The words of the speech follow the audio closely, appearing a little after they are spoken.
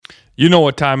You know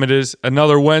what time it is.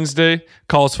 Another Wednesday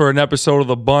calls for an episode of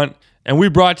The Bunt, and we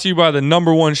brought to you by the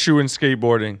number one shoe in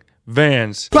skateboarding,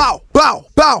 Vans. Bow, bow,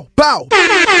 bow, bow.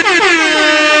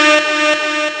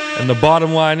 And the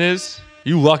bottom line is,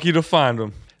 you lucky to find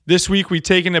them. This week, we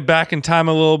taking it back in time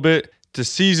a little bit to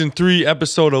Season 3,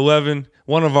 Episode 11,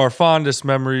 one of our fondest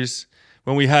memories,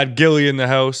 when we had Gilly in the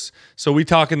house. So we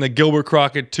talking the Gilbert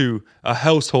Crockett 2, a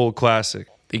household classic.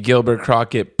 The Gilbert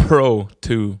Crockett Pro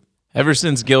 2. Ever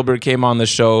since Gilbert came on the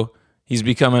show, he's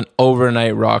become an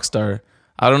overnight rock star.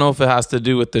 I don't know if it has to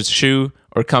do with the shoe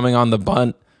or coming on the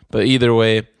bunt, but either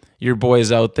way, your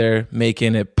boy's out there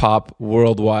making it pop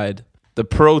worldwide. The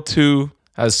Pro 2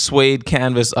 has suede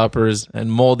canvas uppers and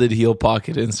molded heel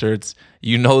pocket inserts.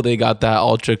 You know they got that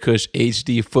Ultra Cush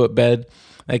HD footbed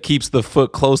that keeps the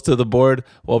foot close to the board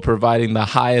while providing the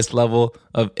highest level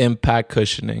of impact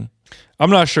cushioning. I'm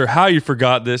not sure how you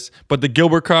forgot this, but the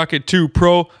Gilbert Crockett 2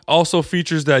 Pro also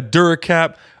features that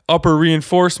DuraCap upper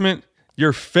reinforcement,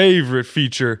 your favorite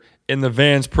feature in the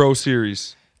Vans Pro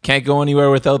Series. Can't go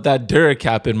anywhere without that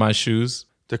DuraCap in my shoes.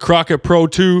 The Crockett Pro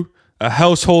 2, a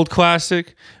household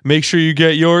classic. Make sure you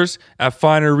get yours at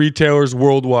finer retailers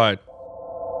worldwide.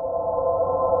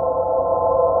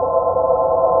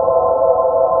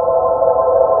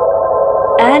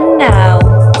 And now,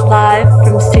 live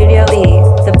from Studio E,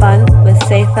 The Bunt with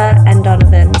Safa and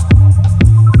Donovan.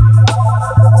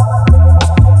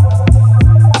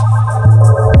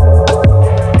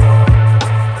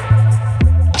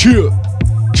 Cheer.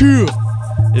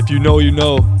 If you know, you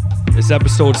know. It's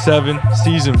episode 7,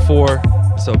 season 4.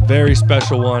 It's a very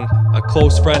special one. A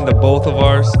close friend of both of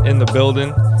ours in the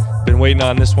building. Been waiting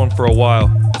on this one for a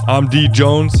while. I'm D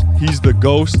Jones. He's the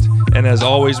ghost. And as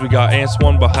always, we got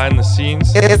Antoine behind the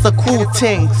scenes. It's a cool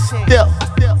thing still.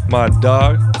 My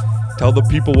dog. Tell the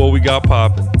people what we got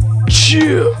popping.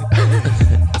 Cheer.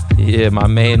 Yeah, my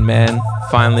main man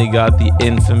finally got the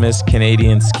infamous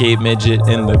Canadian skate midget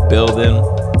in the building.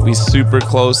 We super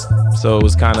close, so it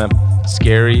was kind of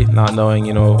scary not knowing,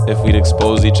 if we'd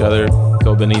expose each other,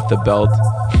 go beneath the belt.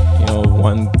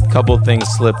 One couple things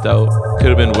slipped out. Could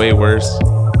have been way worse,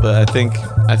 but I think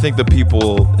the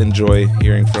people enjoy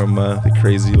hearing from the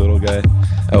crazy little guy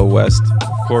out west.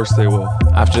 Of course they will.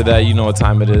 After that, you know what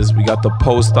time it is. We got the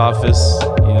post office.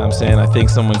 You know what I'm saying? I think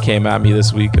someone came at me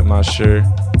this week. I'm not sure.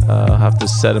 I'll have to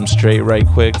set them straight right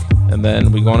quick. And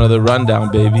then we going to the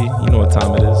rundown, baby. You know what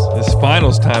time it is. It's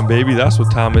finals time, baby. That's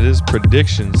what time it is.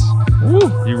 Predictions. Woo.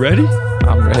 You ready?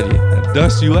 I'm ready. I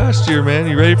dust you last year, man.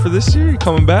 You ready for this year? You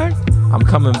coming back? I'm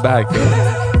coming back, yo.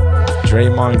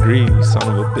 Draymond Green, you son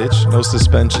of a bitch. No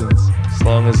suspensions. As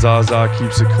long as Zaza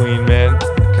keeps it clean, man,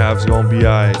 the Cavs gonna be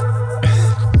alright.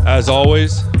 As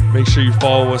always, make sure you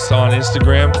follow us on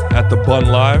Instagram at The Bunt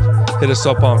Live. Hit us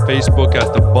up on Facebook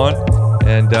at The Bunt.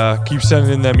 And keep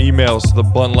sending in them emails to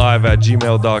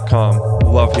thebuntlive@gmail.com.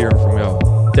 Love hearing from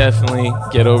y'all. Definitely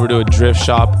get over to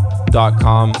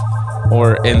adriftshop.com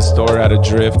or in store at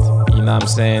Adrift. You know what I'm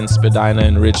saying? Spadina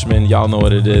in Richmond. Y'all know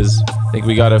what it is. I think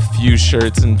we got a few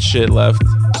shirts and shit left.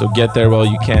 So get there while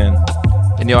you can.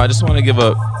 And I just want to give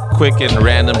a quick and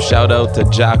random shout out to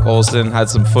Jack Olson. Had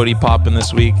some footy popping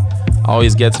this week.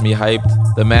 Always gets me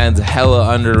hyped. The man's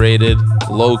hella underrated.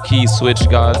 Low-key switch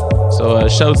god. So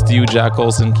shouts to you, Jack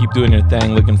Olson. Keep doing your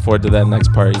thing. Looking forward to that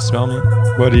next part. You smell me?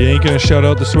 What, you ain't gonna shout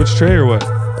out the switch tray or what?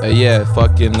 Yeah,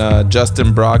 fucking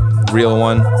Justin Brock, real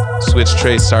one. Switch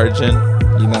tray sergeant.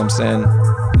 You know what I'm saying?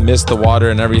 Missed the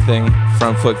water and everything.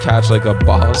 Front foot catch like a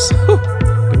boss.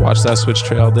 Watch that switch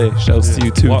tray all day. Shouts to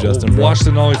you too, Justin Brock. Watch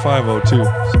the Nollie 5-0 too.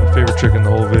 It's my favorite trick in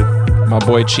the whole vid. My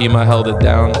boy Chima held it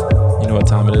down. You know what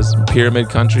time it is. Pyramid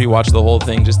Country. Watch the whole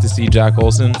thing just to see Jack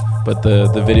Olson. But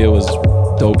the video was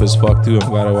dope as fuck too. I'm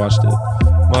glad I watched it.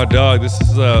 My dog, this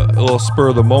is a little spur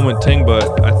of the moment thing,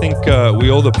 but I think we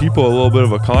owe the people a little bit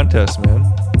of a contest, man.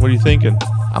 What are you thinking?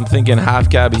 I'm thinking half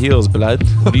cab heels, blood.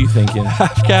 What are you thinking?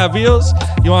 Half cab heels?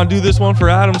 You want to do this one for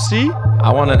Adam C?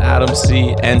 I want an Adam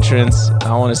C entrance.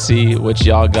 I want to see what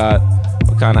y'all got.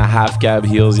 What kind of half cab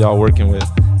heels y'all working with?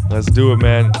 Let's do it,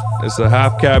 man. It's a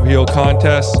half cab heel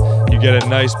contest. You get a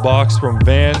nice box from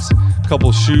Vans, a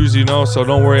couple shoes, so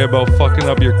don't worry about fucking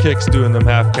up your kicks doing them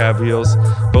half cab heels.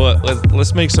 But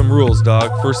let's make some rules,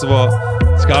 dog. First of all,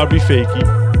 it's gotta be fakey.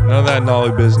 None of that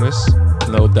nollie business.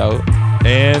 No doubt.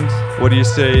 And what do you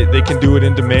say? They can do it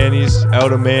into manis,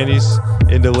 out of manis,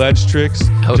 into ledge tricks.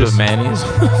 Out of manis?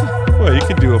 Well, you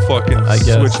can do a fucking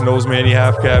switch nose mani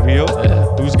half cab heel. Yeah.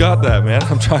 Who's got that, man?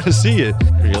 I'm trying to see it.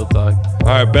 Real talk. All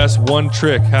right, best one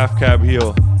trick half cab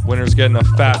heel. Winner's getting a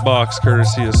fat box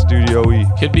courtesy of Studio E.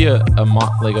 Could be a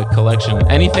collection.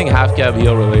 Anything half cab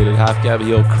heel related. Half cab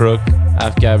heel crook.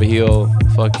 Half cab heel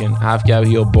fucking half cab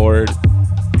heel board,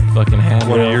 fucking handrail.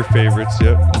 One of your favorites,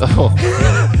 yep. Oh,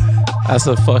 that's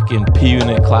a fucking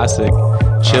P-Unit classic.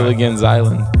 Chilligan's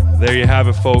Island. There you have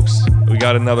it, folks. We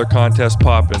got another contest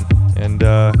popping. And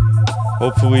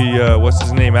hopefully, what's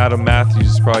his name? Adam Matthews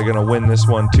is probably going to win this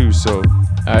one too. So,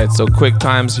 all right, so quick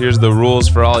times. Here's the rules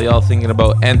for all y'all thinking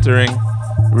about entering.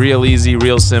 Real easy,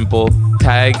 real simple.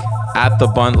 Tag at the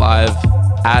Bunt Live,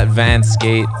 at Vans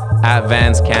Skate, at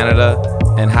Vans Canada,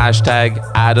 and hashtag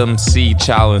Adam C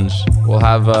Challenge. We'll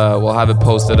have it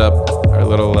posted up.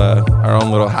 Our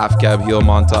own little half cab heel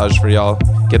montage for y'all.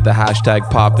 Get the hashtag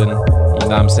popping. You know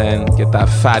what I'm saying? Get that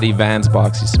fatty Vans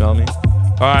box. You smell me?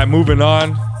 all right, moving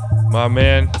on. My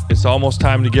man, it's almost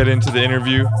time to get into the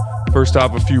interview. First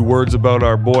off, a few words about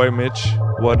our boy, Mitch.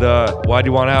 Why do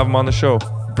you want to have him on the show?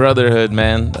 Brotherhood,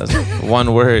 man. That's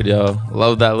one word, yo.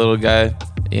 Love that little guy.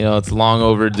 You know, it's long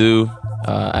overdue.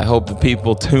 I hope the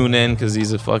people tune in because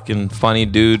he's a fucking funny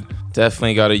dude.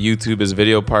 Definitely got to YouTube his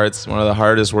video parts. One of the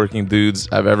hardest working dudes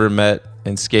I've ever met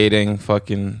in skating.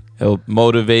 Fucking, he'll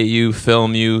motivate you,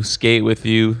 film you, skate with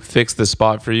you, fix the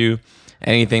spot for you.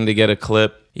 Anything to get a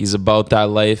clip. He's about that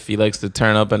life. He likes to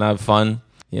turn up and have fun.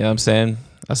 You know what I'm saying?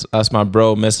 That's my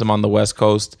bro. Miss him on the West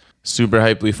Coast. Super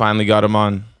hyped we finally got him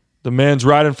on. The man's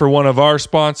riding for one of our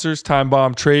sponsors, Time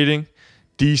Bomb Trading,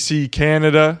 DC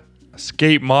Canada,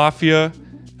 Skate Mafia,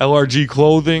 LRG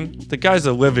Clothing. The guy's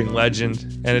a living legend,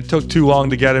 and it took too long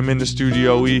to get him into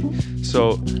Studio E,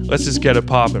 so let's just get it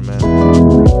popping, man.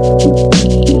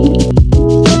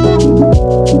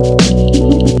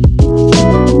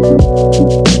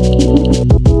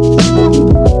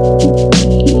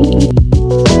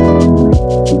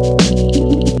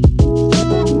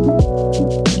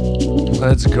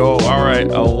 Let's go. All right,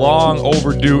 a long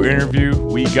overdue interview.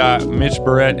 We got Mitch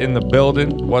Barrette in the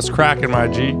building. What's cracking, my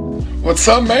G? What's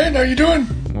up, man? How you doing?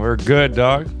 We're good,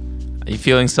 dog. Are you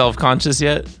feeling self-conscious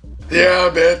yet? Yeah,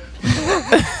 a bit.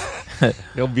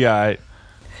 You'll be all right.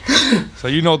 So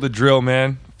you know the drill,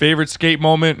 man. Favorite skate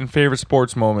moment and favorite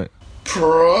sports moment?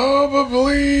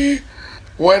 Probably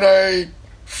when I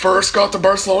first got to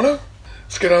Barcelona.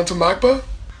 Let's get on to MACBA.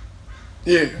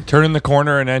 Yeah. Turning the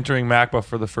corner and entering MACBA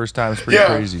for the first time is pretty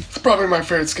crazy. It's probably my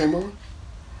favorite skate moment.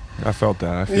 I felt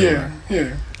that. I feel that.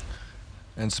 Yeah.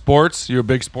 And sports? You a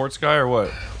big sports guy or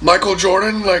what? Michael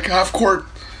Jordan, like half court,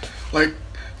 like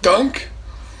dunk.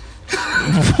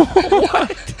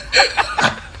 What?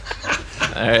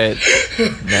 All right,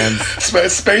 man.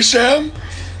 Space Jam.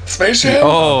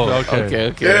 Oh,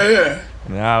 okay. Yeah.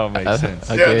 Now it makes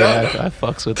sense. Okay, Yeah, I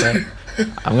fucks with that.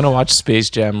 I'm gonna watch Space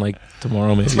Jam like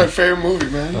tomorrow, maybe. It's my favorite movie,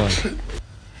 man.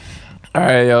 All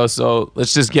right, yo. So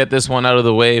let's just get this one out of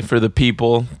the way for the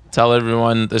people. Tell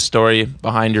everyone the story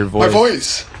behind your voice. My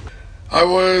voice. I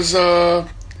was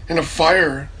in a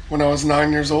fire when I was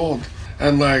 9 years old,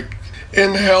 and like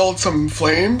inhaled some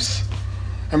flames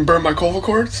and burned my vocal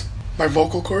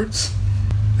cords,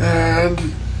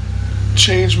 and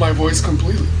changed my voice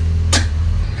completely.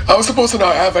 I was supposed to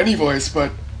not have any voice,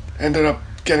 but ended up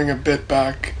getting a bit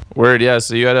back. Word, yeah.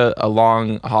 So you had a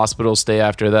long hospital stay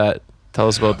after that. Tell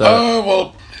us about that.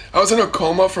 Well, I was in a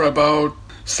coma for about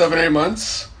 7-8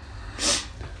 months.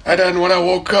 And then when I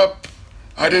woke up,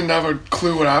 I didn't have a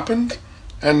clue what happened.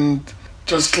 And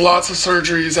just lots of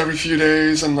surgeries every few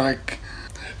days. And like,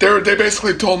 they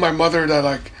basically told my mother that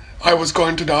like I was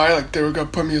going to die. Like they were going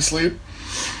to put me to sleep.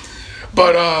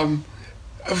 But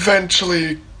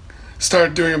eventually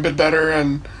started doing a bit better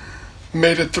and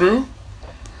made it through.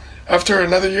 After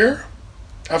another year,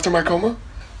 after my coma.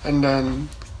 And then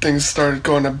things started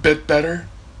going a bit better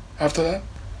after that.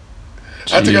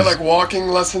 I had to get like walking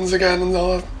lessons again and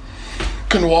all that.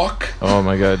 Couldn't walk. Oh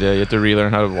my god, yeah, you have to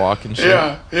relearn how to walk and shit.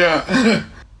 Yeah.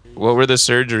 What were the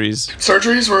surgeries?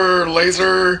 Surgeries were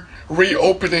laser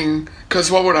reopening, because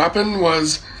what would happen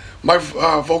was my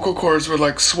vocal cords would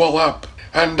like swell up,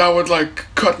 and that would like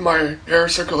cut my air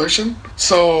circulation.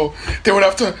 So they'd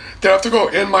have to go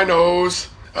in my nose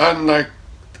and like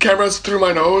cameras through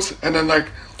my nose and then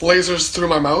like lasers through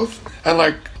my mouth and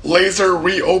like laser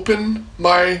reopen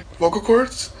my vocal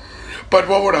cords. But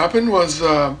what would happen was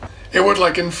it would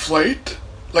like inflate,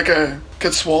 like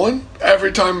get swollen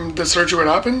every time the surgery would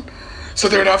happen. So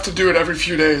they would have to do it every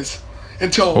few days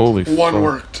until one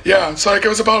worked. Yeah, so like it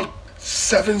was about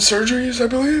 7 surgeries, I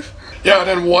believe. Yeah, and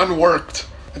then one worked,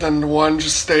 and then one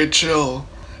just stayed chill,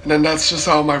 and then that's just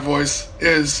how my voice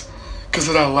is because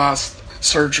of that last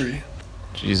surgery.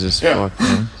 Jesus fuck,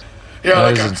 man. Yeah,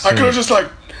 like I could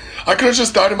have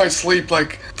just died in my sleep,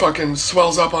 like fucking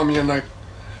swells up on me, and like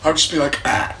I would just be like,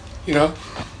 you know?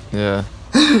 Yeah.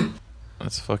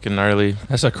 That's fucking gnarly.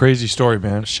 That's a crazy story,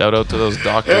 man. Shout out to those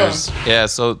doctors. Yeah,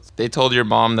 so they told your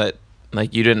mom that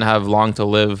like you didn't have long to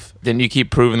live. Didn't you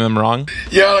keep proving them wrong?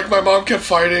 Yeah, like my mom kept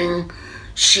fighting.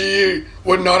 She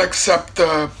would not accept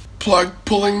the plug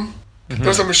pulling.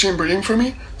 There's a machine breeding for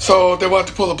me. So they wanted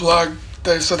to pull the plug.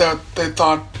 They said that they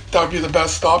thought that would be the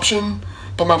best option.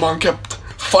 But my mom kept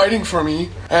fighting for me.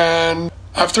 And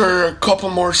after a couple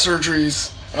more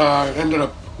surgeries, it ended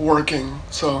up working.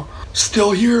 So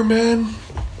still here, man.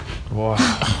 Wow.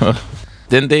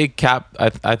 Didn't they cap?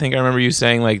 I think I remember you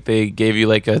saying like they gave you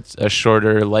like a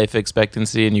shorter life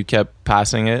expectancy and you kept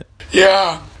passing it.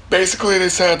 Yeah, basically they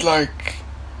said like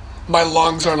my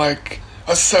lungs are like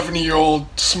a 70-year-old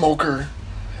smoker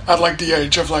at like the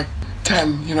age of like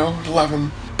 10,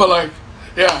 11. But like,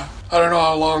 yeah, I don't know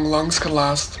how long lungs can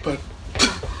last, but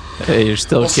Hey, you're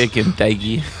still kicking,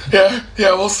 Daggy.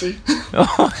 Yeah, we'll see.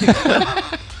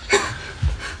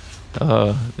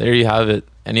 There you have it.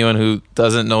 Anyone who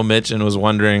doesn't know Mitch and was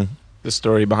wondering the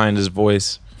story behind his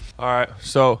voice. All right.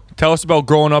 So tell us about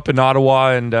growing up in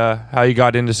Ottawa and how you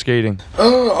got into skating.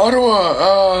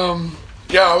 Ottawa.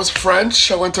 Yeah, I was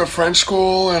French. I went to a French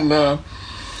school, and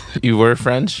You were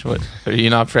French? What? Are you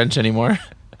not French anymore?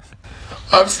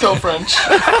 I'm still French.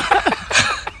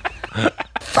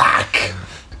 Fuck.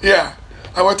 Yeah,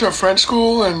 I went to a French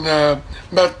school and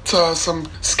met some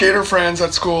skater friends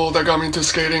at school that got me into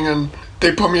skating, and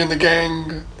they put me in the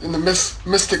gang, in the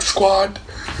Mystic Squad.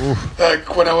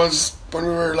 Like when we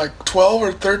were like 12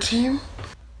 or 13.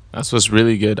 That's what's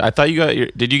really good. I thought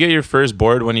did you get your first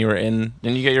board when you were didn't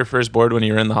you get your first board when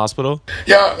you were in the hospital?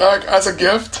 Yeah, like as a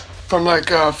gift from like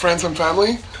friends and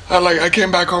family. I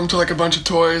came back home to like a bunch of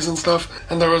toys and stuff,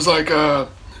 and there was like a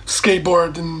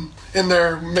skateboard in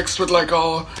there mixed with like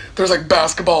there's like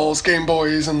basketballs, Game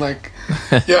Boys, and like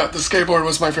yeah, the skateboard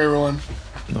was my favorite one.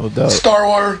 No doubt. Star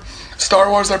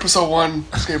Wars Episode 1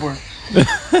 skateboard.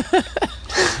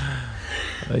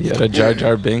 You had a Jar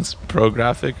Jar Binks pro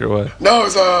graphic or what? No,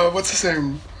 it was what's his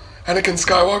name? Anakin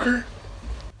Skywalker.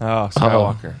 Oh,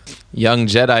 Skywalker. Young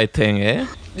Jedi thing, eh?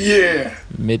 Yeah,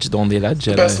 Mitch Donde la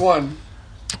Jedi. best one.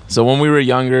 So when we were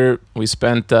younger, we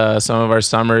spent some of our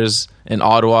summers in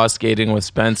Ottawa skating with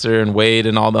Spencer and Wade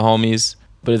and all the homies.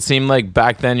 But it seemed like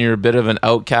back then you were a bit of an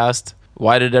outcast.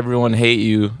 Why did everyone hate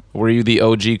you? Were you the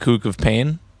OG Kook of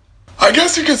pain? I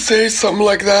guess you could say something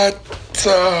like that,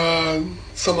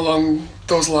 some along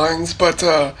those lines. But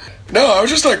no, I was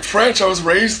just like French. I was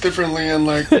raised differently, and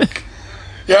like,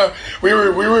 yeah, we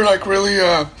were like really.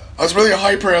 I was really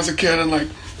hyper as a kid, and like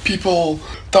people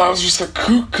thought I was just a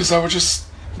kook because I would just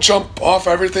jump off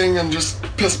everything and just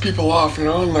piss people off,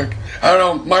 and like I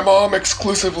don't know. My mom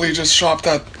exclusively just shopped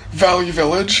at Value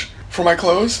Village for my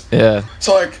clothes. Yeah.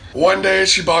 So like one day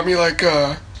she bought me like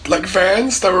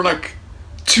Vans that were like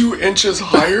 2 inches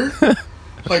higher.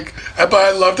 But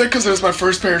I loved it because it was my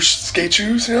first pair of skate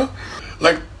shoes,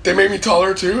 Like, they made me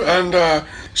taller too. And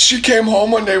she came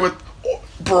home one day with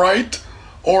bright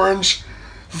orange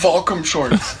Volcom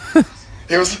shorts.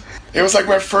 It was like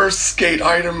my first skate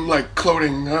item, like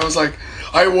clothing. And I was like,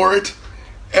 I wore it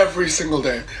every single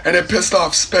day. And it pissed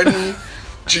off Spenny,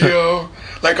 Gio,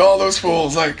 like all those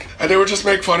fools. Like, and they would just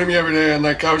make fun of me every day. And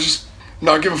like, I would just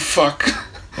not give a fuck.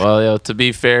 Well, to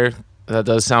be fair, that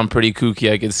does sound pretty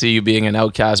kooky. I could see you being an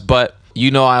outcast, but I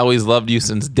always loved you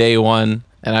since day one.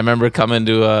 And I remember coming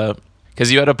to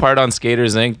because you had a part on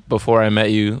Skaters Inc. before I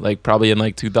met you, like probably in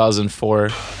like 2004.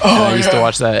 And I used to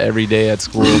watch that every day at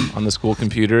school on the school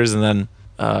computers. And then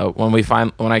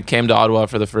when I came to Ottawa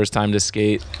for the first time to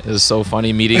skate, it was so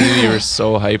funny meeting you. You were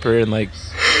so hyper and like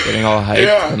getting all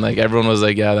hyped, and like everyone was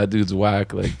like, "Yeah, that dude's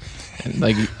whack." Like, and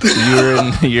like you were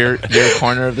in your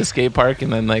corner of the skate park,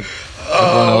 and then like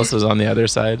everyone else was on the other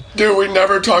side. Dude, we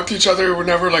never talked to each other. We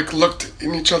never like looked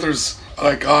in each other's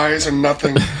like eyes or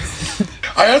nothing.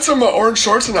 I had some orange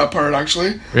shorts in that part,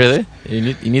 actually. Really?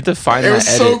 You need to find that edit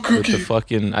so with kooky. the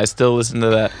fucking. I still listen to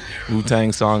that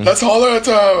Wu-Tang song. Let's holler at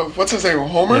what's his name,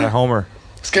 Homer? Yeah, Homer.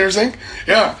 Skaters Inc.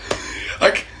 Yeah,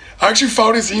 like I actually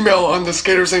found his email on the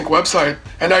Skaters Inc. website,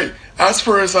 and I asked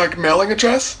for his like mailing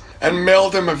address and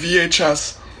mailed him a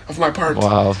VHS of my part.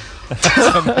 Wow,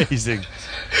 That's amazing.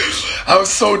 I was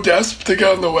so desperate to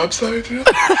get on the website.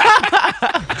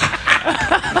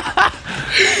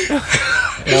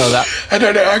 And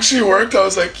then it actually worked. I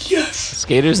was like, yes.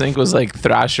 Skaters Inc. was like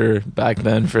Thrasher back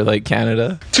then for like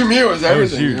Canada. To me, it was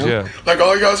everything. huge, yeah. Like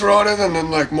all you guys were on it, and then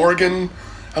like Morgan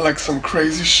and like some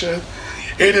crazy shit.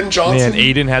 Aiden Johnson. Man,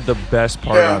 Aiden had the best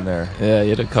part on there. Yeah,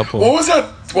 you had a couple. What was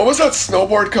that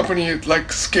snowboard company,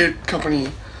 like skate company,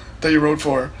 that you rode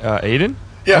for? Aiden?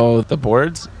 Yeah. Oh, the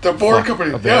boards? The board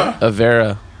company. Yeah.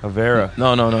 Avera. Avera.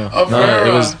 No.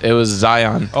 Avera. It was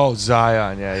Zion. Oh,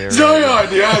 Zion. Yeah, you're right.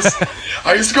 Zion, yes.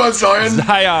 I used to go on Zion.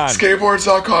 Zion.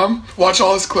 Skateboards.com. Watch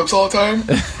all his clips all the time.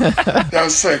 That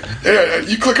was sick. Yeah,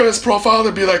 you click on his profile,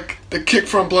 there'd be like the kick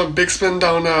from Blunt Big Spin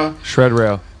down Shred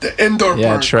rail. the indoor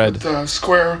part. Shred. With the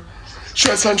square.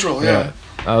 Shred Central, yeah.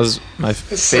 That was my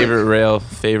favorite rail,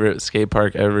 favorite skate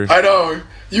park ever. I know.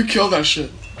 You killed that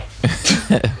shit.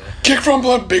 Kick from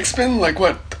Blunt Big Spin, like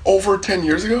what, over 10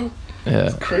 years ago? Yeah,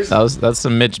 That's crazy. that's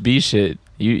some Mitch B shit.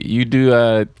 You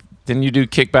do didn't you do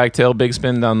kickback tail big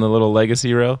spin down the little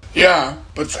legacy rail? Yeah,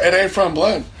 but it ain't from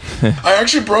Blunt. I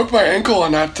actually broke my ankle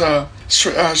on that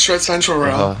Shred Central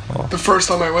rail the first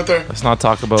time I went there. Let's not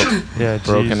talk about Yeah,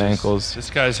 broken Jesus. ankles. This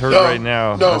guy's hurt No, right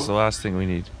now. no. That's the last thing we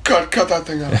need. Cut that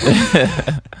thing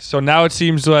out. So now it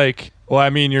seems like, well, I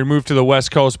mean, you're moved to the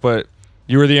West Coast, but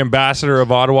you were the ambassador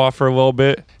of Ottawa for a little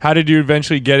bit. How did you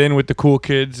eventually get in with the cool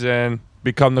kids and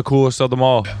become the coolest of them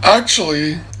all?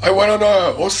 Actually, I went on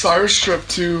a Osiris trip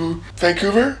to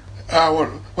Vancouver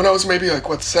when I was maybe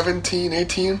like, 17,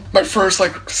 18. My first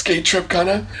like skate trip kind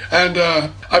of. And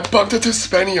I bumped into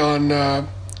Spenny on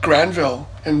Granville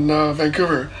in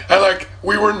Vancouver. And like,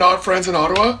 we were not friends in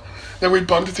Ottawa. Then we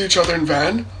bumped into each other in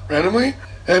van randomly.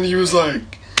 And he was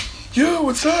like, yo,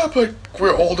 what's up? Like,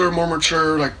 we're older, more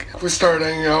mature. Like, we started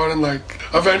hanging out and like,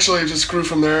 eventually it just grew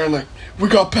from there. And like, we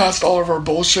got past all of our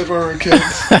bullshit when we were kids.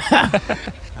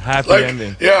 Happy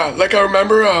ending. Yeah, like I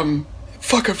remember, I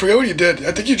forget what he did.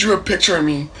 I think he drew a picture of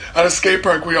me at a skate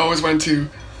park we always went to.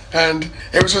 And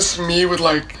it was just me with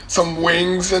like some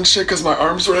wings and shit because my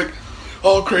arms were like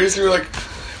all crazy. Like,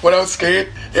 when I would skate,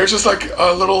 it was just like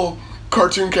a little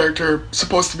cartoon character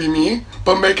supposed to be me,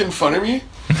 but making fun of me.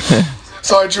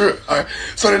 So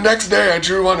so the next day I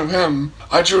drew one of him.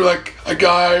 I drew like a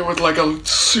guy with like a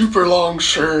super long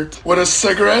shirt with a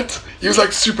cigarette. He was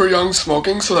like super young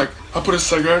smoking, so like I put a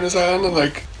cigarette in his hand and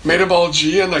like made him all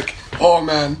G and like, oh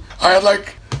man. I had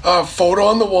like a photo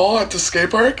on the wall at the skate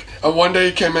park and one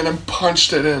day he came in and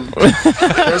punched it in.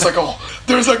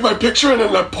 There's like my picture and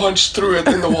then I punched through it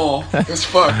in the wall. It was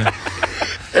fucked.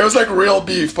 It was like real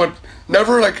beef, but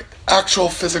never like actual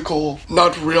physical,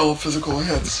 not real physical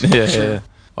hits. Yeah.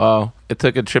 Wow. It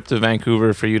took a trip to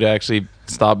Vancouver for you to actually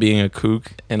stop being a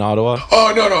kook in Ottawa.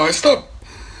 Oh, no, I stopped.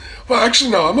 Well, actually,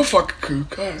 no, I'm a fucking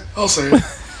kook. I'll say it.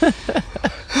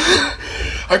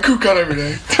 I kook out every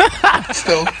day.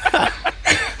 Still.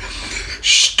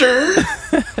 Stir.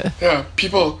 Yeah,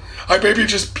 people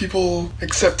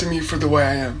accepting me for the way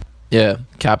I am. Yeah,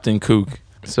 Captain Kook.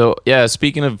 So, yeah,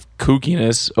 speaking of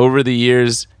kookiness, over the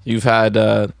years, you've had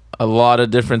a lot of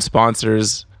different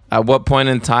sponsors. At what point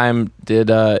in time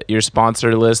did your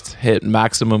sponsor list hit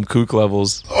maximum kook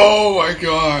levels? Oh my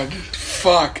god.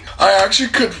 Fuck. I actually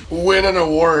could win an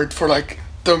award for like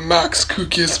the max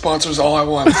kookiest sponsors all at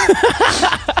once.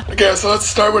 Okay, so let's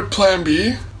start with Plan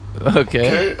B.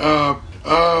 Okay.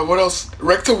 What else?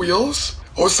 Recta Wheels,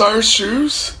 Osiris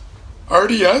Shoes,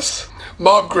 RDS,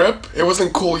 Mob Grip. It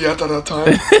wasn't cool yet at that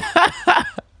time.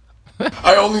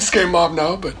 I only skate Mob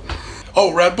now, but...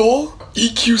 Oh, Red Bull,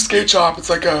 EQ Skate Shop. It's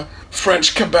like a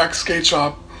French Quebec skate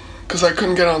shop. Because I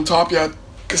couldn't get on top yet.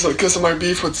 Because of my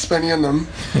beef with Spenny and them.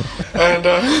 And,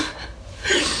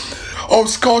 oh,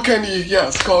 Skull Candy. Yeah,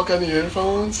 Skull Candy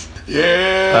headphones.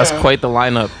 Yeah. That's quite the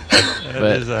lineup.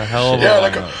 That is a hell of a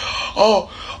lineup.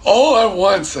 All at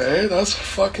once, eh? That's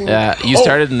fucking... Yeah, you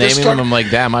started naming them. I'm like,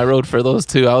 damn, I rode for those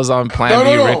too. I was on Plan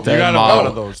B, Rick, You got and a lot Mob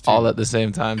of those too. all at the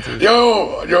same time too.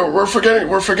 Yo, we're forgetting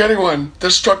one.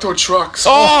 Destructo Trucks.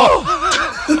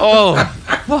 Oh!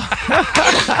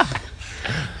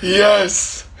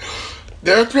 Yes.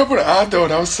 They hooked me up with an ad though,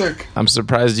 and I was sick. I'm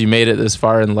surprised you made it this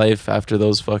far in life after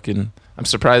those fucking... I'm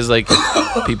surprised, like,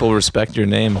 people respect your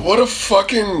name. What a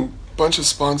fucking bunch of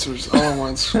sponsors all at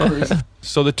once. Crazy.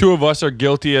 So the two of us are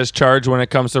guilty as charged when it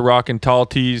comes to rocking tall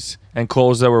tees and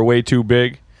clothes that were way too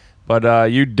big. But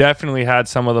you definitely had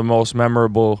some of the most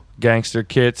memorable gangster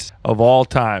kits of all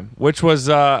time. Which was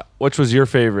your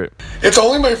favorite? It's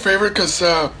only my favorite because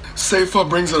Seifa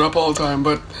brings it up all the time.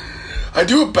 But I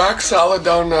do a back salad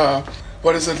down,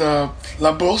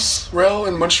 La Bourse rail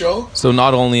in Montreal. So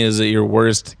not only is it your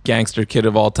worst gangster kit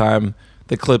of all time,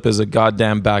 the clip is a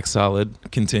goddamn back salad.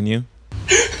 Continue.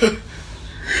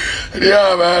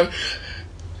 Yeah, man.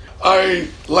 I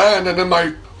land and then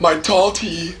my tall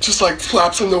tee just like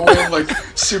flaps in the wind like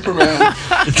Superman.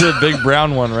 It's a big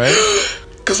brown one, right?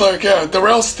 Cause like, yeah, the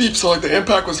rail's steep, so like the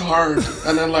impact was hard,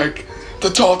 and then like the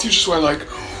tall tee just went like.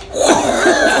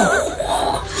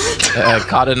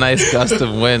 Caught a nice gust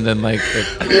of wind and like.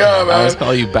 Yeah, man. I always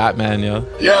call you Batman, yo.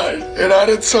 Yeah, it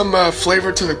added some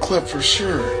flavor to the clip for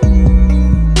sure.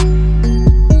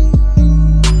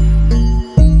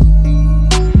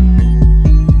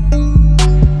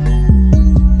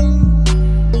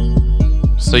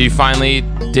 So you finally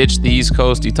ditched the East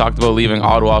Coast. You talked about leaving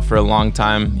Ottawa for a long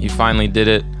time. You finally did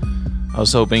it. I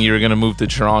was hoping you were going to move to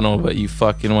Toronto, but you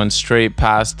fucking went straight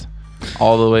past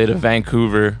all the way to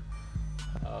Vancouver.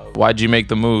 Why'd you make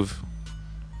the move?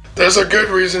 There's a good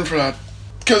reason for that.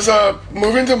 Because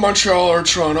moving to Montreal or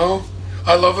Toronto,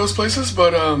 I love those places,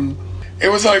 but it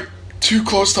was like too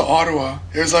close to Ottawa.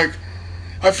 It was like,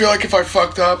 I feel like if I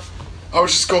fucked up, I would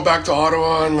just go back to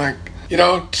Ottawa and like, you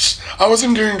know, I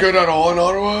wasn't doing good at all in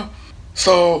Ottawa.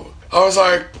 So I was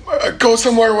like, go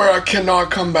somewhere where I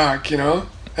cannot come back, you know?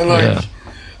 And like,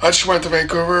 I just went to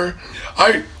Vancouver.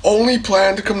 I only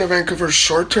planned to come to Vancouver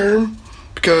short term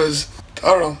because,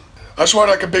 I don't know, I just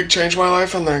wanted like a big change in my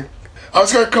life, and like, I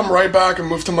was gonna come right back and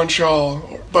move to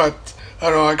Montreal, but I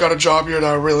don't know, I got a job here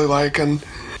that I really like and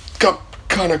got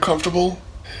kind of comfortable.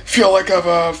 Feel like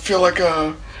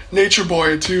a nature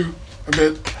boy too, a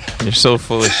bit. You're so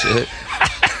full of shit.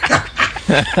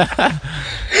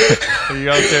 Are you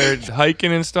out there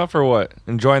hiking and stuff or what?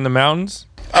 Enjoying the mountains?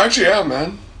 I actually am,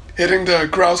 man. Hitting the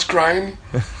grouse grind.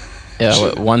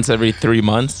 Yeah, once every 3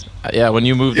 months. Yeah, when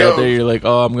you moved out there, you're like,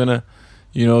 oh, I'm gonna,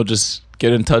 you know, just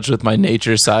get in touch with my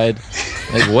nature side.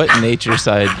 Like, what nature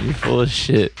side? You're full of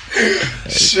shit.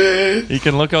 Shit. You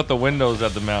can look out the windows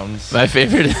at the mountains. My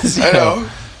favorite is, I know.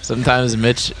 Sometimes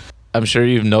Mitch, I'm sure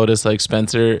you've noticed, like,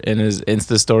 Spencer in his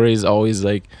Insta stories always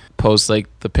like posts like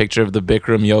the picture of the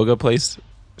Bikram yoga place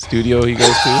studio he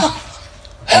goes to.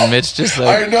 And Mitch just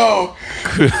like, I know.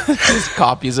 just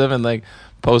copies him and like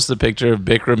posts a picture of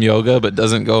Bikram yoga but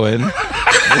doesn't go in.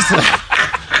 Just like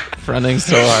fronting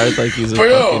so hard like he's a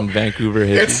fucking Vancouver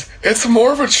hippie. It's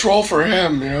more of a troll for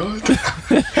him, you know.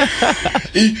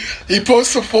 he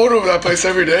posts a photo of that place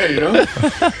every day, you know.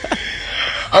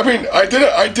 I mean, I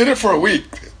did it for a week.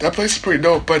 That place is pretty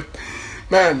dope, but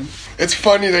man, it's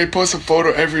funny they post a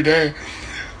photo every day.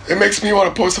 It makes me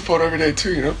want to post a photo every day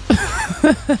too, you know.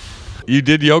 You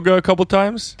did yoga a couple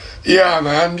times? Yeah,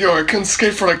 man. Yo, I couldn't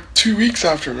skate for like 2 weeks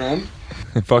after, man.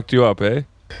 It fucked you up, eh?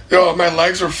 Yo, my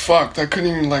legs were fucked. I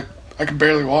couldn't even I could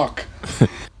barely walk.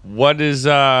 What is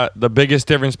the biggest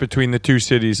difference between the two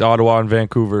cities, Ottawa and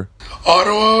Vancouver?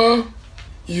 Ottawa,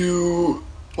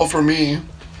 well, for me,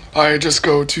 I just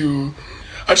go to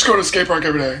the skate park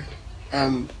every day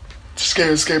and skate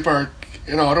at a skate park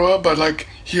in Ottawa. But like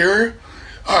here,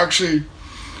 I actually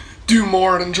do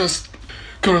more than just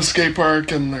go to a skate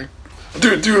park and like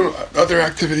do other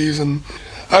activities, and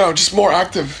I don't know, just more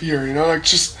active here, you know, like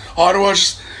just Ottawa,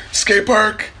 just skate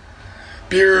park,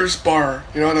 beers, bar,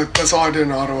 you know, that's all I did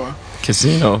in Ottawa.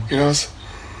 Casino. You know,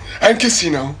 and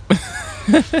casino.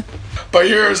 But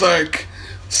here is like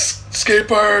skate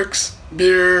parks,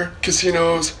 beer,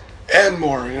 casinos, and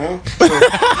more, you know? So,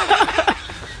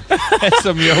 And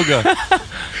some yoga.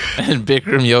 And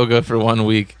Bikram yoga for 1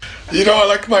 week. you know, I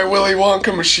like my Willy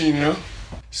Wonka machine, you know?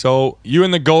 So you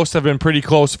and the Ghost have been pretty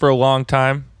close for a long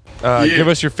time. Yeah. Give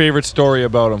us your favorite story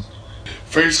about him.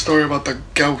 Favorite story about the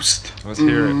ghost. Let's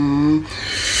hear it.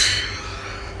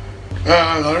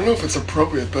 I don't know if it's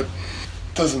appropriate, but it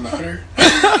doesn't matter.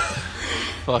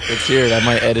 Fuck, let's hear it. I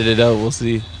might edit it out. We'll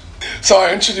see. So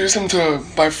I introduced him to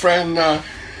my friend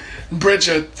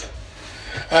Bridget,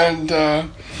 and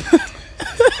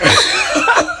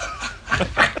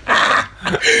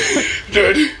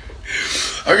dude,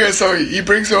 okay, so he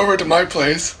brings her over to my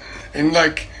place, and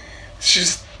like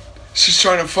she's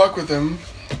trying to fuck with him.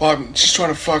 Well, she's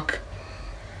trying to fuck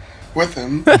with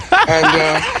him, and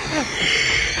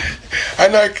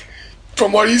like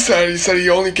from what he said he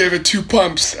only gave it 2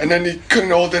 pumps, and then he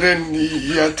couldn't hold it in.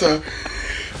 He had to.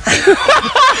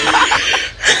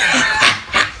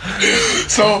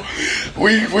 So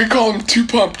we call him 2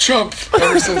 Pump Chump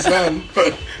ever since then.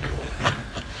 But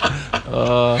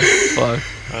Fuck.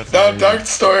 that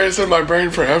story is in my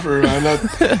brain forever, man.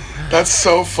 That's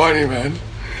so funny, man.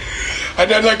 And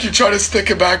then like you try to stick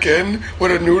it back in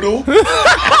with a noodle.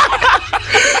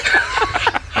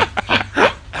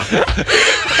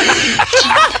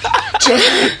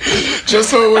 just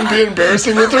so it wouldn't be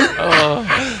embarrassing with her.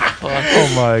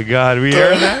 Oh my God, we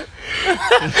heard that?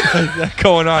 Is that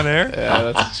going on there?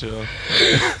 Yeah, that's chill.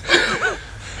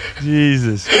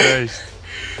 Jesus Christ.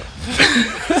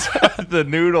 The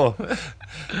noodle.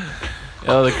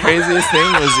 Yo, the craziest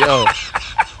thing was,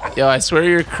 yo, I swear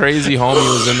your crazy homie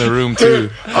was in the room too.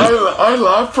 Dude, I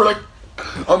laughed for like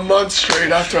a month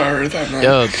straight after I heard that, man.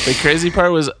 Yo, the crazy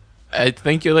part was, I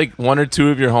think you're like 1 or 2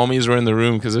 of your homies were in the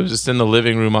room because it was just in the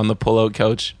living room on the pull-out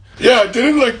couch. Yeah,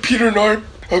 didn't like Peter North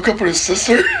hook up with his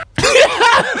sister?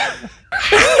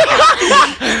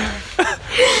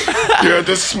 Yeah,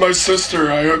 this is my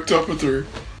sister. I hooked up with her.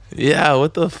 Yeah,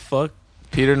 what the fuck?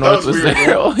 Peter North was weird, there.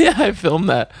 man. Oh yeah, I filmed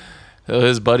that.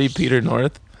 His buddy Peter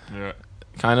North, Yeah.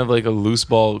 kind of like a loose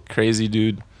ball, crazy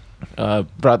dude,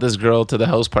 brought this girl to the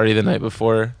house party the night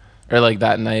before, or like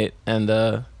that night,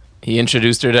 and he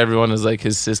introduced her to everyone as like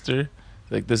his sister.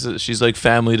 Like she's like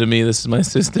family to me. This is my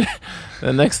sister.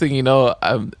 The next thing you know,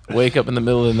 I wake up in the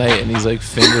middle of the night and he's like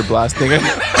finger blasting her.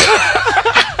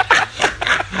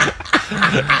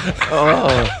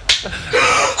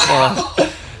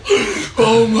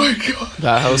 Oh my god.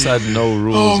 That house had no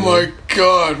rules. Oh man. my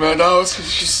god, man. That was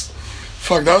just...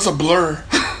 Fuck, that was a blur.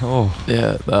 Oh,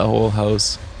 Yeah, that whole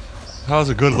house. that was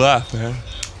a good laugh, man.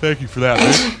 Thank you for that,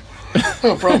 man.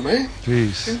 No problem, eh?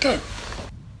 Jeez. Anytime.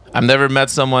 I've never met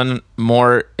someone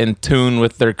more in tune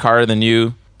with their car than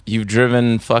you. You've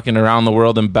driven fucking around the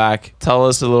world and back. Tell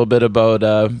us a little bit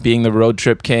about being the road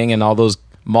trip king and all those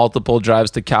multiple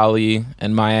drives to Cali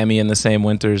and Miami in the same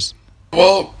winters.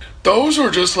 Well, those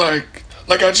were just like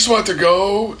I just wanted to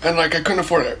go, and like I couldn't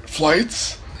afford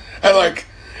flights, and like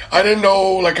I didn't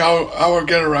know like how I would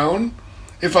get around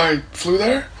if I flew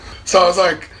there. So I was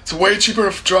like, it's way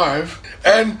cheaper to drive,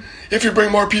 and if you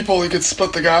bring more people, you could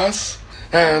split the gas,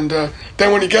 and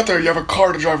then when you get there, you have a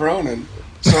car to drive around in.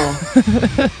 So,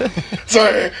 so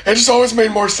it just always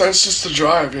made more sense just to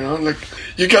drive, you know. Like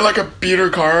you get like a beater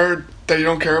car that you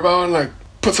don't care about, and like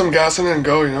put some gas in it and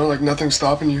go, you know, like nothing's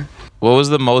stopping you. What was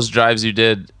the most drives you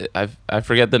did? I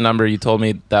forget the number you told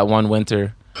me that one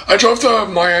winter. I drove to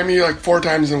Miami like 4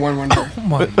 times in one winter. Oh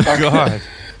my god.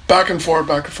 Back and forth,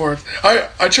 back and forth.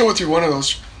 I chill with you one of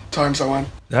those times I went.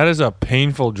 That is a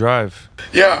painful drive.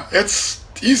 Yeah, it's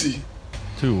easy.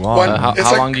 Too long. One- How It's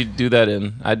like- long do you do that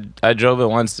in? I drove it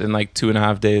once in like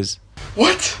 2.5 days.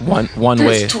 What? One Dude,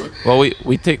 way. it's Well,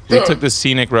 we took the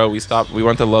scenic route. We stopped. We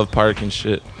went to Love Park and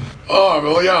shit. Oh,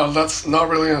 well, yeah, that's not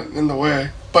really in the way.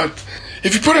 But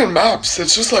if you put it in maps,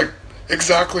 it's just like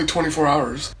exactly 24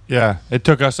 hours. Yeah, it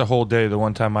took us a whole day the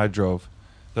one time I drove.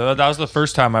 That was the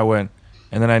first time I went.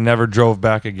 And then I never drove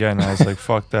back again. I was like,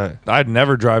 fuck that. I'd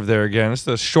never drive there again. It's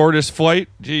the shortest flight.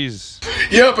 Jeez.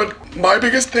 Yeah, but my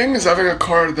biggest thing is having a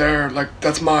car there, like,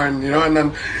 that's mine, you know, and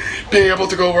then being able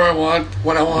to go where I want,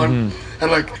 when I want, and,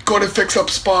 like, go to fix up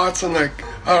spots, and, like,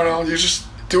 I don't know, you just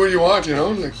do what you want, you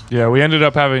know? Like, Yeah, we ended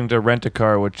up having to rent a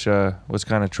car, which was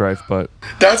kind of trife, but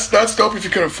that's dope if you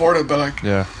can afford it, but, like,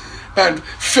 yeah, man,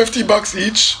 $50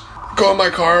 each, go in my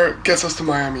car, gets us to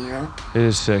Miami, you know? it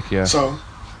is sick, yeah. So,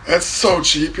 it's so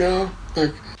cheap, you know?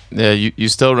 Like, Yeah, you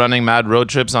still running mad road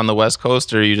trips on the West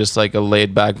Coast, or are you just like a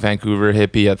laid back Vancouver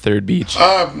hippie at Third Beach?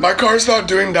 my car's not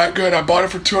doing that good. I bought it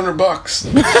for $200.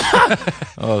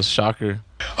 Oh, shocker.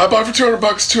 I bought it for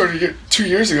 $200 2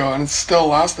 years ago, and it's still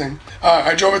lasting.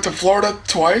 I drove it to Florida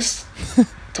twice,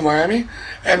 to Miami,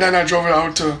 and then I drove it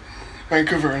out to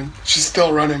Vancouver, and she's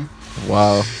still running.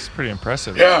 Wow. It's pretty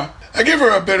impressive. Yeah, I gave her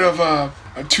a bit of a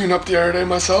tune-up the other day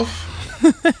myself.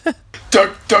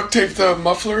 Duct tape the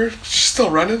muffler. She's still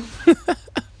running.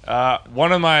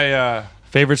 One of my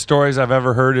favorite stories I've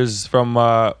ever heard is from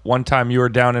one time you were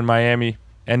down in Miami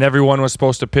and everyone was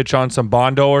supposed to pitch on some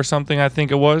Bondo or something, I think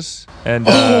it was. And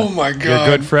Oh my your God.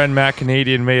 good friend Matt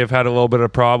Canadien may have had a little bit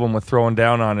of problem with throwing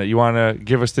down on it. You want to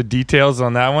give us the details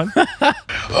on that one?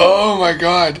 Oh my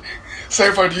God.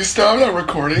 Safer, do you still have that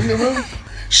recording, bro?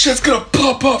 Shit's gonna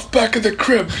pop off back in the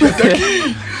crib.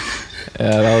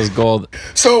 Yeah, that was gold.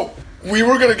 So we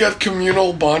were gonna get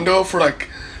communal Bondo for like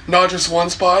not just one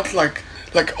spot, like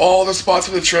all the spots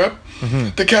of the trip.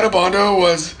 The can of Bondo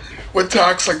was with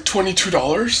tax like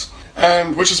 $22,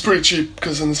 and which is pretty cheap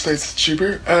because in the States it's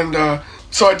cheaper. And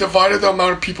so I divided the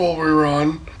amount of people we were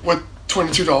on with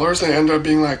 $22, and it ended up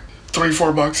being like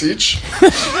 $3-4 each.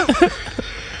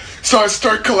 So I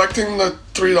start collecting the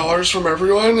 $3 from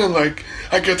everyone, and like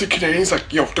I get to Canadians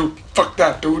like, yo, dude, fuck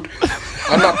that, dude.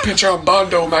 I'm not pitching on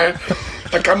Bondo, man.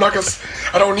 Like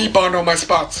I don't need Bondo on my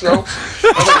spots, you know?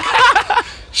 I'm like,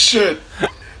 shit,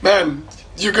 man,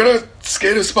 you're gonna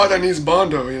skate a spot that needs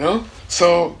Bondo, you know?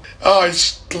 So, I'm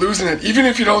just losing it. Even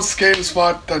if you don't skate a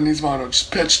spot that needs Bondo,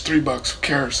 just pitch $3, who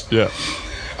cares? Yeah.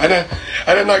 And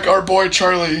then like our boy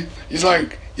Charlie, he's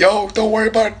like, yo, don't worry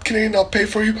about it, Canadian, I'll pay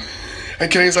for you. And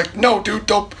Canadian's like, no, dude,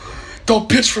 don't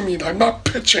pitch for me. I'm not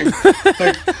pitching.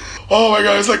 Like, oh my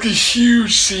God, it's like a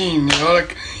huge scene, you know?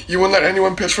 Like, you wouldn't let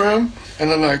anyone pitch for him.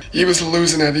 And then like, he was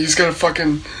losing it. He's gonna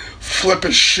fucking flip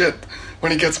his shit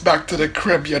when he gets back to the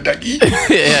crib, ya doggy.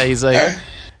 Yeah, he's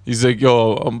like,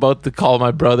 yo, I'm about to call my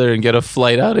brother and get a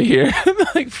flight out of here.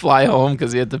 Like, fly home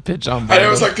because he had to pitch on Bondo. And it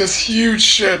was like this huge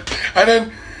shit. And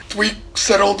then we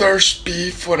settled our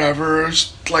beef, whatever.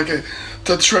 Like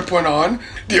the trip went on.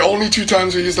 The only 2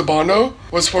 times we used the Bondo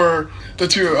was for the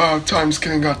 2 times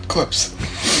Kenny got clips.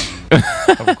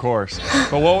 Of course.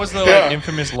 But what was the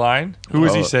infamous line? Who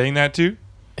was he saying that to?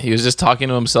 He was just talking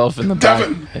to himself in the back.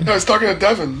 Devin. No, he's talking to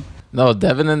Devin. No,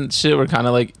 Devin and shit were kind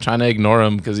of like trying to ignore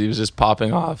him because he was just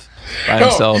popping off by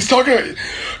himself.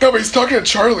 But he's talking to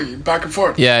Charlie back and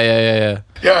forth. Yeah.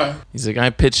 Yeah. He's like,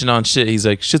 I'm pitching on shit. He's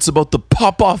like, shit's about to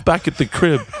pop off back at the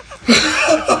crib.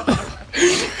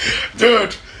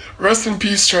 Dude, rest in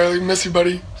peace, Charlie. Miss you,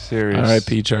 buddy. Serious.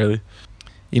 R.I.P. Charlie.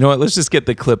 You know what? Let's just get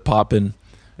the clip popping.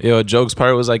 Yo, jokes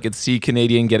part was I could see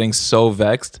Canadien getting so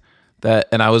vexed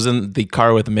and I was in the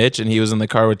car with Mitch and he was in the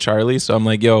car with Charlie. So I'm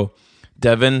like, yo,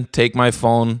 Devin, take my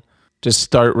phone, just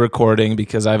start recording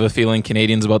because I have a feeling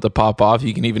Canadien's about to pop off.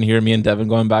 You can even hear me and Devin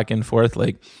going back and forth.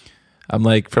 Like, I'm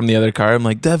like from the other car, I'm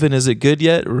like, Devin, is it good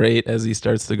yet? Right as he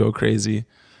starts to go crazy.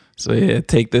 So yeah,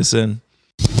 take this in.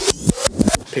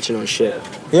 Pitching on shit.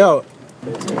 Yo.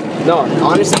 No,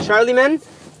 honestly, Charlie, man.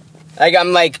 Like,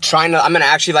 I'm gonna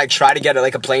actually like try to get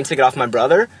like a plane ticket off my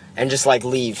brother and just like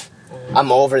leave.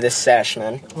 I'm over this sesh,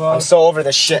 man. Well, I'm so over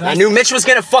this shit. I knew Mitch was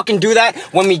gonna fucking do that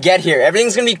when we get here.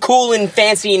 Everything's gonna be cool and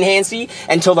fancy and handsy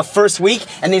until the first week,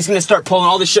 and then he's gonna start pulling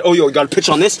all this shit. Oh, yo, you gotta pitch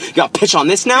on this? You gotta pitch on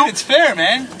this now? Dude, it's fair,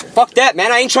 man. Fuck that,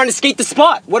 man. I ain't trying to skate the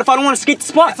spot. What if I don't want to skate the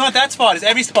spot? It's not that spot. It's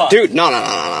every spot. Dude, no.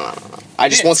 I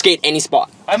just won't skate any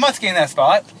spot. I'm not skating that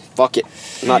spot. Fuck it.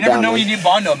 You never know when you need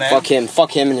Bondo, man.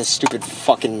 Fuck him and his stupid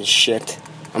fucking shit.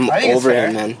 I'm over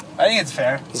him, man. I think it's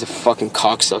fair. He's a fucking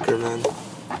cocksucker, man.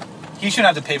 He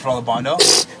shouldn't have to pay for all the Bondo.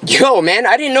 Yo, man,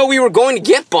 I didn't know we were going to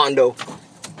get Bondo.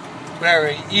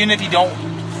 Whatever. Even if you don't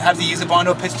have to use the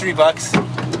Bondo, pitch $3.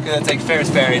 Because it's like fair is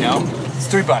fair, you know? It's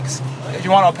 $3. If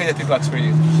you want, I'll pay the $3 for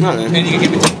you. No, man. And you can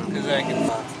give me $2. Because I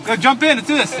can... Go jump in, let's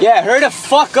do this. Yeah, hurry the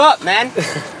fuck up, man.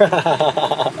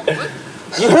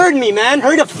 You heard me, man.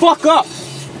 Hurry the fuck up.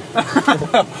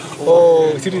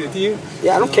 Oh, to do it to you?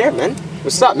 Yeah, I don't care, man.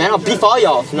 What's up, man? I'll beef all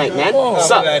y'all tonight, man.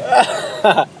 What's up?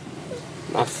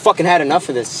 I fucking had enough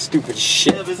of this stupid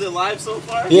shit. Is it live so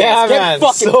far? Yeah, man. Get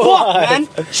fucking fucked, man.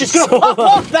 She's gonna pop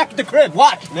off back at the crib.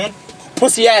 Watch, man.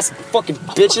 Pussy ass fucking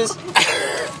bitches.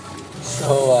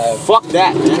 Fuck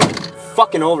that, man.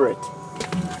 Fucking over it.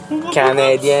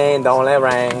 Canadien, don't let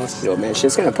rings. Yo, man,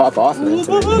 shit's gonna pop off, man.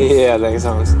 Tonight. Yeah, I think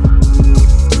so.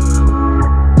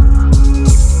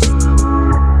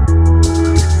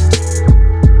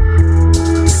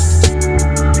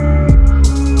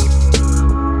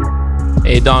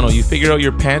 Hey, Donald, you figured out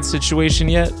your pants situation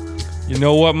yet? You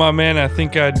know what, my man? I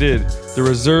think I did. The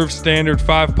Reserve Standard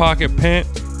 5-pocket pant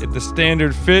at the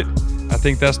standard fit. I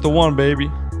think that's the one,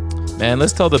 baby. Man,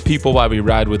 let's tell the people why we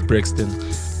ride with Brixton.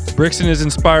 Brixton is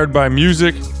inspired by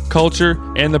music, culture,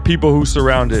 and the people who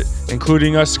surround it,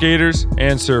 including us skaters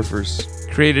and surfers.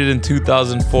 Created in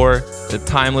 2004, the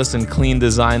timeless and clean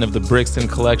design of the Brixton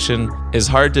collection is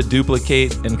hard to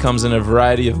duplicate and comes in a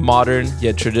variety of modern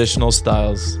yet traditional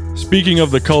styles. Speaking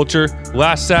of the culture,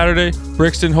 last Saturday,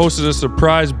 Brixton hosted a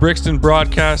surprise Brixton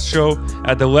broadcast show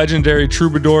at the legendary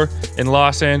Troubadour in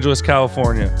Los Angeles,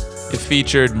 California. It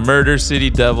featured Murder City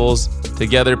Devils,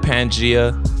 Together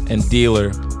Pangea, and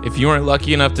Dealer. If you weren't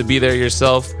lucky enough to be there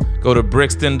yourself, go to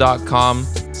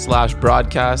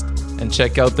brixton.com/broadcast and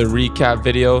check out the recap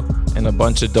video and a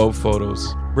bunch of dope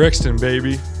photos. Brixton,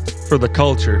 baby, for the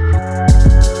culture.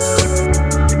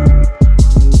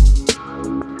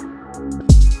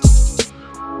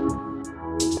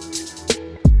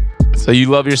 So you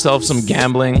love yourself some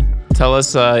gambling. Tell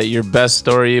us your best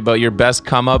story about your best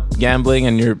come-up gambling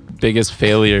and your biggest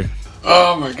failure.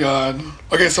 Oh my god.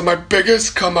 Okay, so my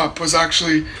biggest come up was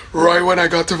actually right when I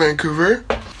got to Vancouver.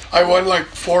 I won like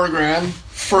 $4,000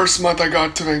 first month I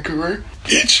got to Vancouver.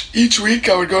 Each week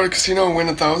I would go to casino and win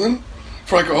 1,000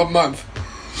 for like a month.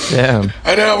 Damn.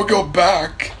 And then I would go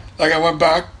back. Like I went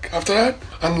back after that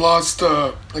and lost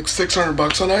like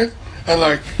 $600 a night. And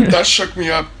like that shook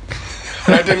me up.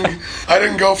 And I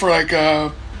didn't go for like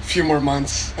a few more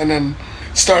months and then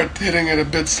start hitting it a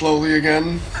bit slowly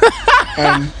again.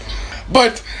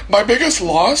 But my biggest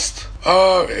loss,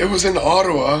 it was in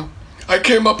Ottawa. I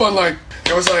came up on like,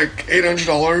 it was like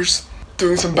 $800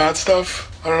 doing some bad stuff.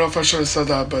 I don't know if I should have said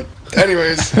that, but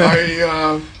anyways,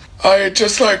 I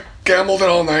just like gambled it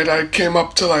all night. I came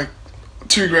up to like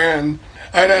 $2,000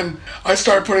 and then I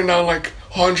started putting down like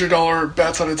 $100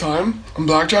 bets at a time on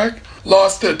blackjack.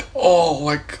 Lost it all,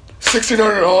 like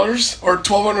 $1,600 or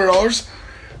 $1,200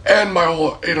 and my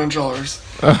whole $800.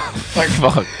 Like,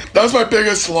 Fuck. That was my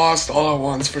biggest loss all at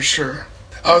once for sure.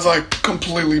 I was like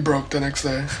completely broke the next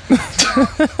day.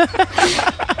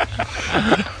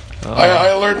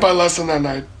 I learned my lesson that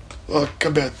night, like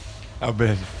a bit.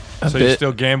 So you're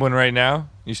still gambling right now?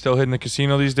 You still hitting the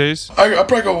casino these days? I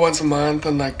probably go once a month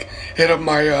and like hit up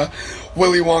my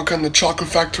Willy Wonka and the Chocolate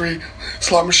Factory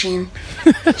slot machine.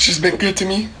 She's been good to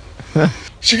me.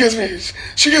 She gives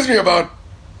me about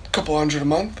a couple hundred a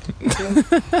month.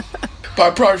 But I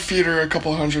probably feed her a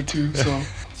couple hundred too. So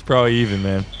It's probably even,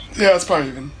 man. yeah, it's probably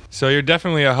even. So you're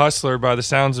definitely a hustler by the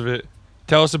sounds of it.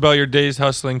 Tell us about your days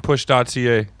hustling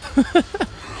push.ca.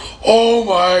 Oh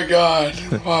my god.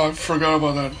 Wow, I forgot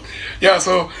about that. Yeah,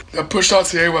 so the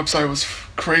push.ca website was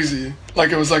crazy.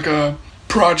 Like it was like a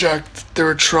project they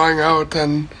were trying out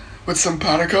and with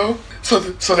Simpatico. So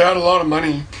they had a lot of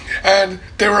money. And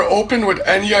they were open with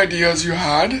any ideas you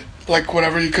had, like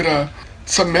whatever you could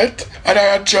submit. And I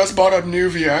had just bought a new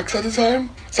VX at the time.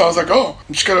 So I was like, oh,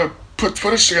 I'm just gonna put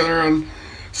footage together and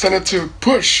send it to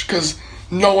Push, because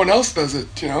no one else does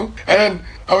it, you know? And then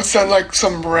I would send like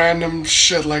some random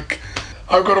shit, like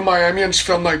I would go to Miami and just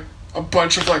film like a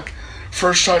bunch of like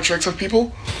first try tricks of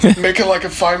people, make it like a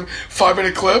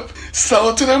 5-minute clip, sell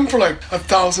it to them for like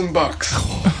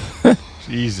 $1,000.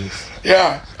 Jesus.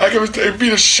 Yeah, like it'd be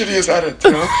the shittiest edit,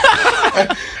 you know?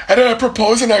 and then I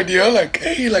propose an idea, like,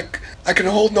 hey, like, I can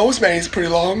hold nose manis pretty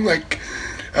long, like,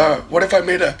 what if I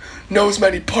made a nose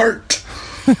mani part?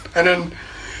 And then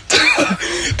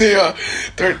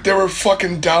they were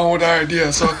fucking down with that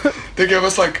idea, so they gave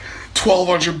us like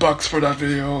 $1,200 for that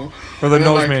video. For the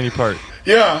nose like, mani part.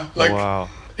 Yeah, like, Wow.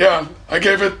 yeah, I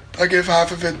gave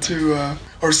half of it to,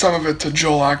 or some of it to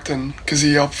Joel Acton, because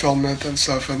he helped film it and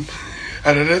stuff and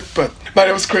edit it. But man,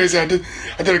 it was crazy. I did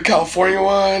a California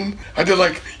one. I did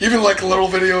like even like little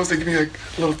videos. They give me like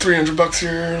a little $300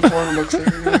 here, $400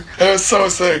 there. It was so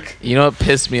sick. You know what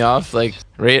pissed me off? Like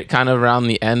right kind of around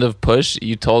the end of Push,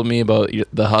 you told me about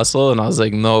the hustle, and I was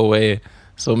like, no way.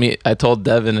 So I told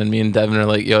Devin, and me and Devin are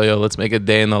like, yo, let's make a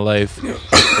day in the life,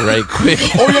 right quick.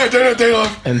 Oh yeah, day in the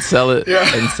life. And sell it. Yeah.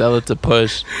 And sell it to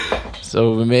Push.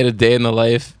 So we made a day in the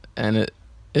life, and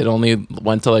it only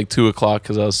went to like 2:00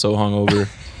 because I was so hungover.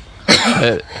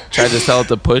 I tried to sell it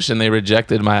to Push, and they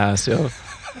rejected my ass, yo.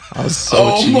 I was so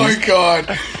cheesed. My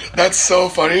god, that's so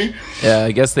funny. Yeah,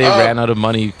 I guess they ran out of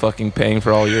money fucking paying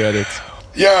for all your edits.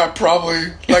 Yeah, probably.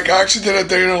 Like I actually did a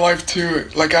day in the life too.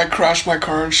 Like I crashed my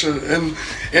car and shit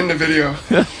in the video.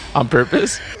 On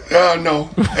purpose? No.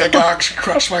 Like I actually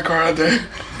crashed my car that day.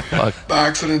 Fuck. By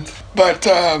accident. But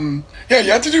yeah,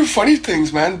 you have to do funny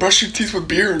things, man. Brush your teeth with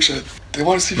beer and shit. They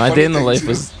want to see my funny day in the things, life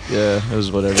was, it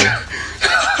was whatever.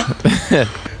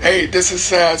 Hey, this is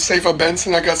Safa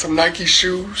Benson. I got some Nike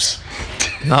shoes.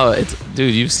 No,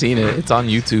 dude, you've seen it. It's on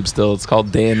YouTube still. It's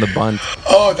called Day in the Bunt.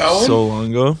 Oh, that one? So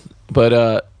long ago. But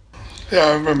yeah,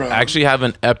 I remember that. I actually have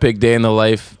an epic day in the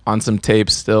life on some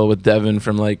tapes still with Devin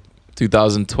from like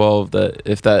 2012 that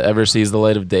if that ever sees the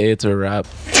light of day, it's a wrap.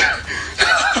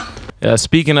 Yeah,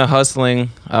 speaking of hustling,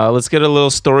 let's get a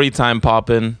little story time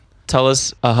poppin'. Tell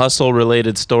us a hustle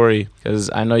related story, because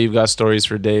I know you've got stories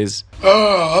for days.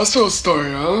 Hustle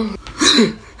story, huh?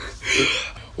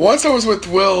 Once I was with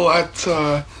Will at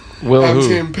Will I was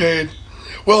who? getting paid.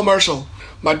 Will Marshall,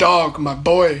 my dog, my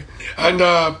boy.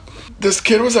 And this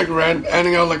kid was like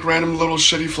handing out like random little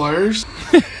shitty flyers.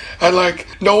 And like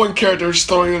no one cared, they were just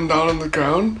throwing them down on the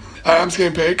ground. I'm just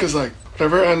getting paid because like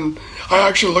whatever. And I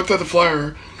actually looked at the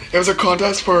flyer. It was a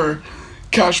contest for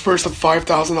cash purse of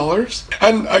 $5,000.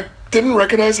 And I didn't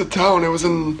recognize the town. It was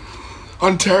in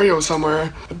Ontario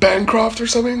somewhere, Bancroft or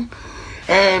something.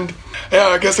 And yeah,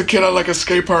 I guess the kid had like a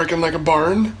skate park and like a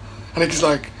barn. And he's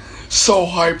like so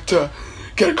hyped to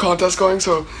get a contest going.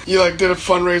 So he like did a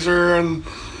fundraiser and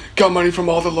got money from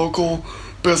all the local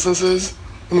businesses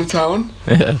in the town.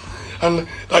 Yeah. And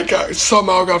like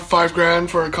somehow got $5,000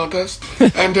 for a contest.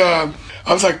 And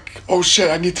I was like, oh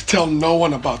shit, I need to tell no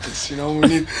one about this, you know? We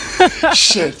need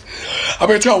shit. I'm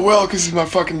gonna tell Will because he's my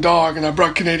fucking dog, and I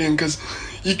brought Canadien because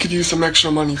he could use some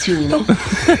extra money too, you know?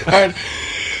 And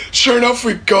sure enough,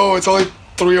 we go. It's only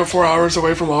 3 or 4 hours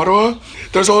away from Ottawa.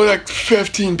 There's only like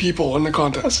 15 people in the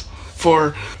contest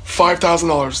for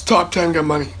 $5,000. Top 10 got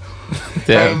money.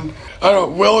 Damn. And I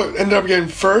don't know, Will ended up getting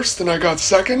first, and I got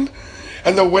second.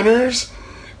 And the winners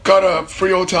got a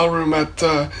free hotel room at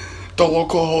the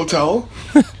local hotel.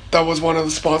 That was one of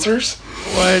the sponsors.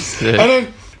 What? And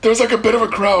then there was like a bit of a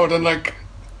crowd, and like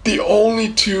the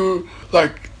only 2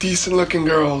 like decent looking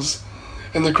girls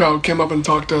in the crowd came up and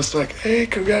talked to us like, hey,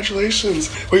 congratulations,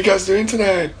 what you guys doing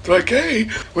tonight? They're like, hey,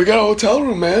 we got a hotel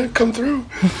room, man, come through.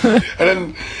 And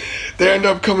then they ended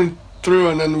up coming through,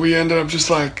 and then we ended up just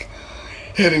like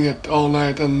hitting it all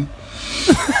night. And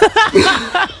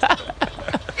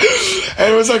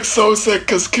and it was like so sick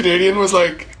because Canadien was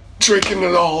like drinking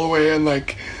it all away, and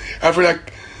like after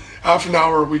half an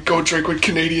hour, we'd go drink with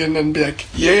Canadien and be like,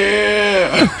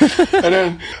 yeah.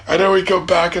 and then we'd go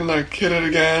back and like hit it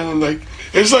again, and like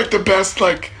it's like the best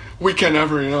like weekend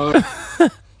ever, you know.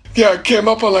 Like, yeah, I came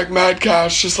up on like mad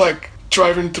cash, just like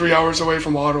driving 3 hours away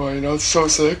from Ottawa, you know. It's so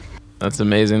sick. That's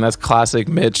amazing. That's classic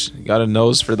Mitch. You got a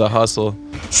nose for the hustle.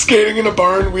 Skating in the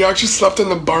barn. We actually slept in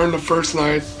the barn the first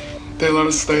night. They let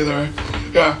us stay there.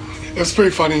 Yeah, it was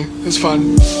pretty funny. It was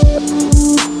fun.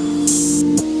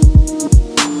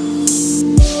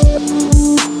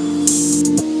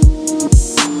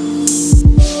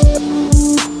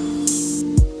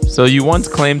 So you once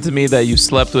claimed to me that you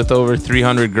slept with over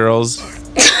 300 girls,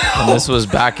 and this was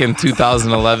back in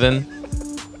 2011.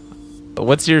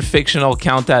 What's your fictional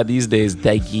count at these days,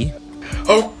 Daggy?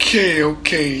 Okay.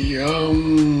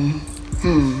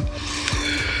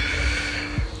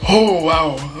 Oh,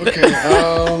 wow. Okay.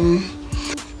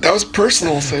 That was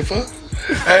personal, Seifa.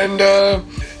 And,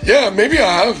 yeah, maybe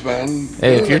I have, man.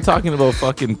 Hey, if you're talking about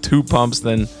fucking 2 pumps,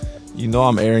 then you know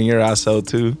I'm airing your ass out,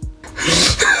 too.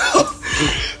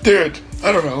 Dude,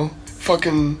 I don't know.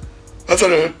 Fucking, that's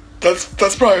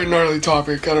probably a gnarly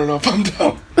topic. I don't know if I'm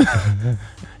down.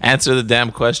 Answer the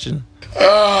damn question.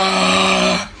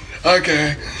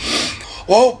 Okay.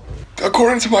 Well,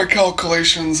 according to my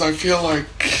calculations, I feel like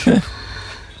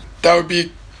that would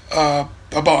be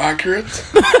about accurate.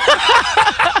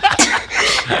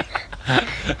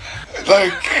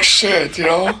 Like, shit, you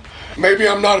know? Maybe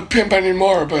I'm not a pimp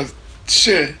anymore, but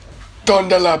shit. Done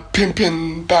de la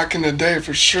pimpin' back in the day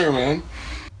for sure, man.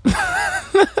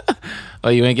 Oh,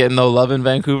 you ain't getting no love in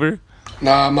Vancouver?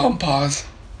 Nah, I'm on pause.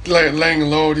 Laying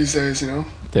low these days, you know?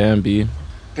 Damn, B.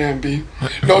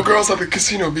 No girls at the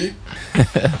casino, B.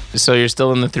 So you're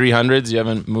still in the 300s? You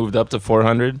haven't moved up to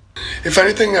 400? If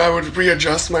anything, I would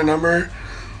readjust my number.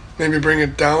 Maybe bring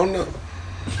it down.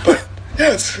 But,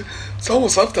 yeah, it's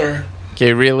almost up there.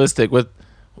 Okay, realistic. What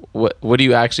do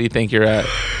you actually think you're at?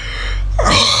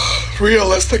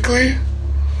 Realistically,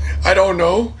 I don't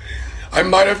know. I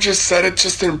might have just said it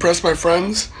just to impress my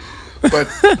friends, but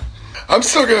I'm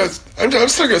still gonna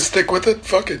stick with it.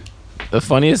 Fuck it. The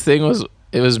funniest thing was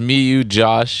it was me, you,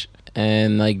 Josh,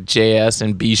 and like JS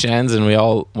and B-Shans, and we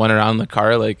all went around the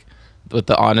car like with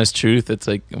the honest truth. It's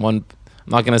like I'm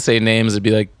not gonna say names. It'd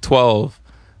be like 12,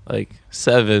 like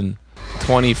 7,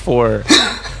 24,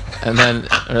 and then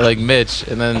or like Mitch,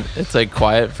 and then it's like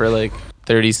quiet for like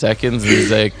 30 seconds, and he's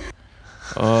like,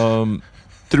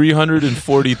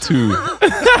 342.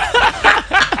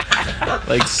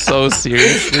 Like, so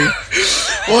seriously.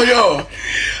 Well, yo,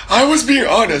 I was being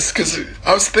honest because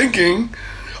I was thinking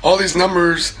all these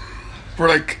numbers were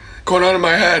like going on in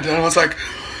my head, and I was like,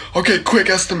 okay, quick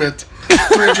estimate,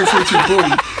 342,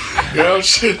 boom. You know,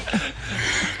 shit.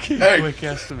 Hey, Quick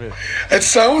estimate. it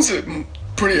sounds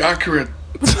pretty accurate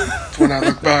when I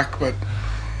look back, but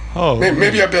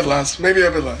maybe a bit less.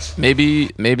 Maybe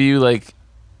you like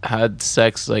had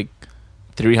sex like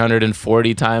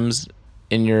 340 times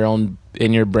in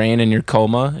your brain in your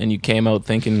coma, and you came out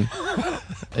thinking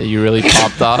that you really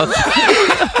popped off.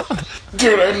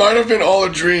 Dude, it might have been all a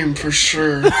dream for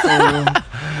sure. I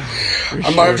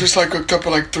might have just like hooked up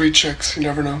with like 3 chicks. You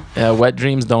never know. Yeah, wet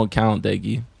dreams don't count,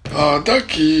 Deggy. Oh,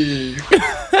 Ducky.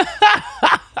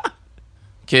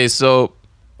 Okay, so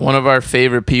one of our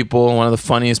favorite people, one of the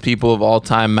funniest people of all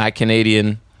time, Matt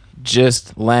Canadien,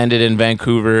 just landed in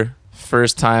Vancouver.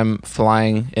 First time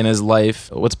flying in his life.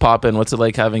 What's poppin'? What's it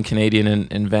like having Canadien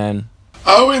in Van?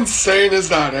 How insane is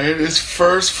that, eh? His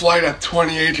first flight at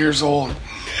 28 years old.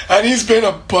 And he's been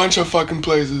a bunch of fucking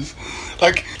places.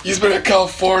 Like, he's been in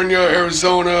California,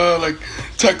 Arizona, like,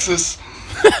 Texas,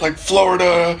 like,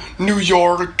 Florida, New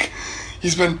York.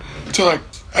 He's been to, like,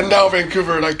 and now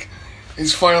Vancouver, like,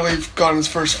 he's finally gotten his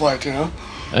first flight, you know?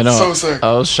 I know. So sick.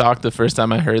 I was shocked the first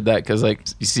time I heard that because, like,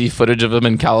 you see footage of him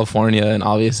in California and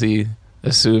obviously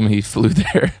assume he flew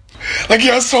there. Like, he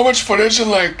has so much footage in,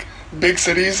 like, big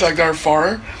cities, like, that are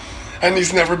far, and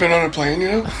he's never been on a plane,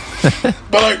 you know?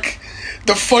 But, like,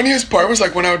 the funniest part was,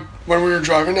 like, when we were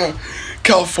driving to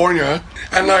California,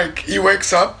 and, like, he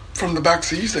wakes up from the back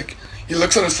seat, he's like, he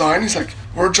looks at a sign, he's like,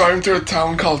 we're driving through a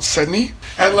town called Sydney,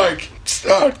 and, like,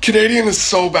 Canadien is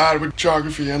so bad with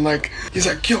geography, and, like, he's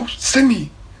like, yo, Sydney,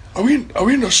 are we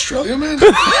in Australia, man?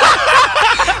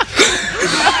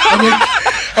 I'm like,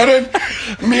 and then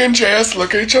me and JS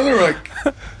look at each other, we're like,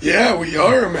 yeah, we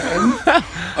are, man.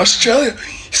 Australia.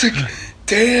 He's like,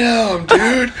 damn,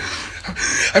 dude.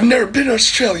 I've never been to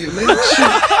Australia, man.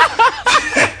 Shit.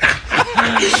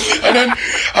 And then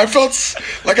I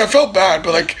felt bad,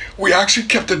 but like we actually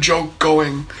kept the joke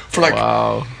going for like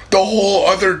the whole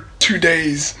other 2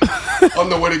 days on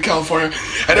the way to California.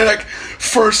 And then like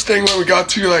first thing when we got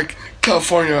to like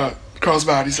California,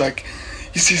 Carlsbad, he's like,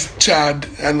 he sees Chad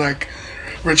and like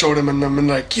Rich Odom and them, and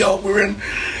like, yo, we're in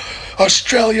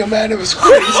Australia, man. It was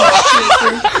crazy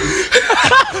shit,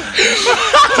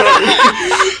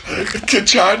 dude.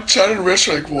 Chad and Rich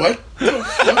are like, what the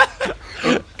fuck?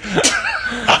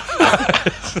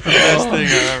 It's the best thing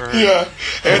I've ever heard. Yeah,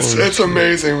 it's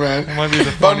amazing, man. It might be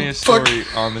the funniest story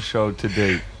on the show to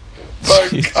date.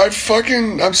 Like, I'm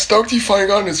stoked he finally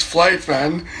got on his flight,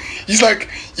 man. He's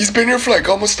been here for like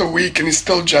almost a week and he's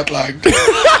still jet lagged.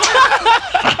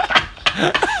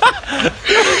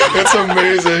 It's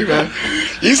amazing, man.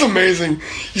 He's amazing.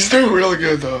 He's doing really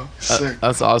good though. Sick.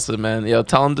 That's awesome, man. Yo,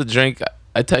 tell him to drink.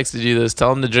 I texted you this.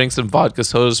 Tell him to drink some vodka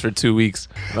sodas for 2 weeks.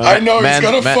 I know, he's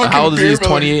got a fucking how old is he? beer He's belly.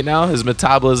 28 now. His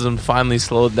metabolism finally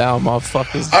slowed down,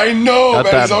 motherfuckers. I know, Got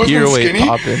man. that He's always beer been weight skinny.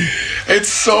 popping. It's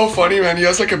so funny, man. He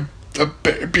has like a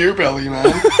beer belly, man.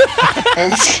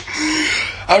 And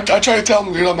I try to tell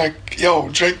him, dude, I'm like, yo,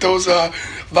 drink those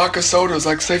vodka sodas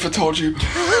like Safa told you.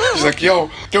 He's like,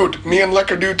 yo, dude, me and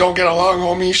Liquor Dude don't get along,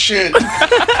 homie. Shit.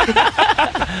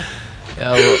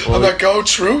 Yeah, I'm like, oh,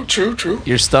 true.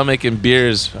 Your stomach and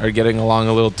beers are getting along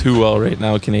a little too well right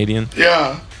now, Canadien.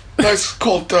 Yeah. Nice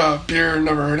cold beer,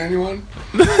 never hurt anyone.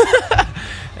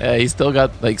 Yeah, he's still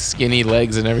got like skinny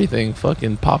legs and everything,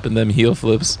 fucking popping them heel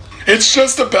flips. It's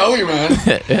just the belly, man.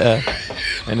 Yeah,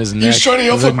 and his neck. He's trying to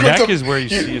heel The flip. neck is where you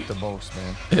see it the most,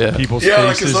 man. Yeah. People's Yeah,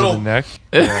 like his faces little- and the neck.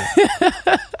 Yeah.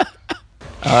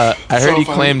 I heard So he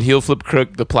funny. claimed heel flip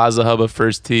crook the Plaza Hub of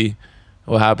first tee.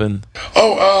 What happened?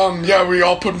 Oh, yeah, we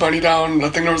all put money down. I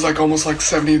think there was like almost like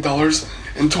 $70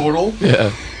 in total Yeah.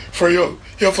 for heel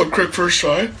flip quick first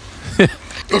try.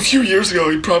 A few years ago,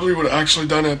 he probably would have actually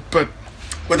done it, but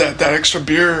with that extra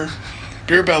beer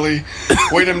belly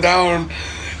weighed him down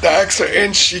that extra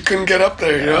inch, he couldn't get up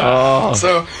there, you know? Oh.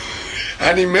 So,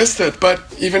 and he missed it, but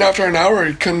even after an hour,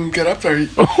 he couldn't get up there.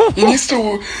 He needs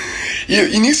to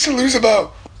lose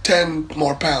about 10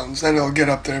 more pounds, then he'll get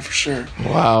up there for sure.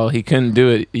 Wow, he couldn't do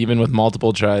it even with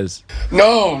multiple tries.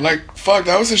 No, like, fuck,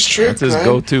 that was his trick, That's his man.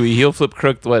 go-to. He heel flip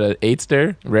crooked what, an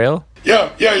 8-stair rail?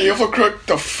 Yeah, heel flip crook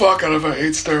the fuck out of an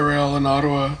 8-star rail in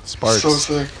Ottawa. Sparks. So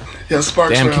sick. Yeah,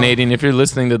 Sparks Damn, rail. Canadian, if you're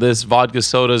listening to this, vodka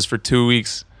sodas for 2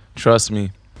 weeks. Trust me.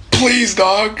 Please,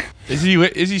 dog. Is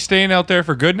he staying out there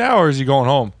for good now, or is he going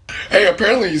home? Hey,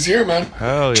 apparently he's here, man.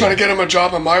 Hell yeah. Trying to get him a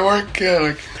job at my work.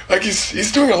 Yeah, like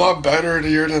he's doing a lot better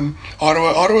here than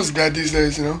Ottawa. Ottawa's dead these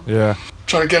days, you know? Yeah.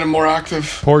 Trying to get him more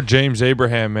active. Poor James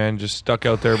Abraham, man, just stuck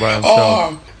out there by himself.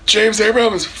 Oh, James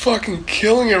Abraham is fucking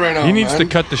killing it right now, He needs man. to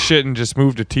cut the shit and just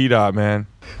move to T-Dot, man.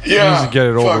 Yeah, needs to get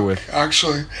it over fuck, with.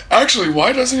 Actually,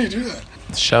 why doesn't he do that?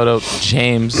 Shout out to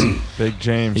James. Big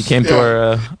James. He came Yeah.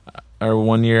 to our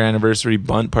 1-year anniversary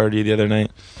bunt party the other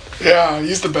night. Yeah,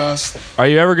 he's the best. Are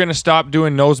you ever going to stop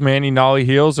doing nose manny nollie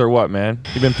heels or what, man?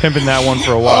 You've been pimping that one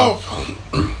for a while.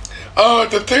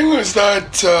 The thing is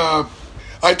that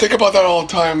I think about that all the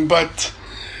time, but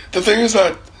the thing is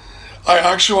that I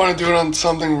actually want to do it on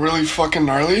something really fucking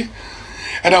gnarly,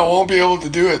 and I won't be able to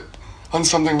do it on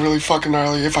something really fucking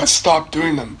gnarly if I stop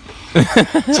doing them.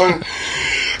 So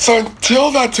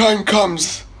until that time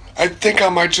comes, I think I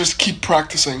might just keep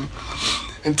practicing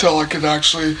until I could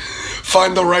actually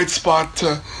find the right spot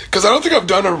to, because I don't think I've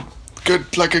done a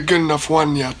good enough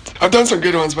one yet. I've done some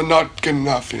good ones, but not good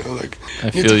enough, you know, like, I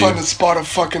need feel to you. find a spot of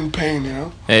fucking pain, you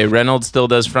know? Hey, Reynolds still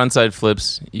does frontside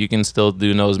flips. You can still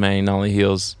do nose manny nollie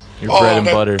heels. Your bread and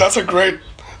butter. That's a great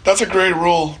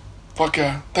rule. Fuck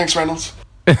yeah. Thanks, Reynolds.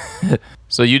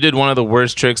 So you did one of the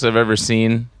worst tricks I've ever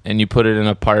seen, and you put it in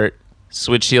a part.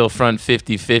 Switch heel front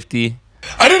 50-50.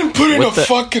 I didn't put in What a the-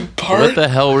 fucking part. What the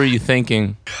hell were you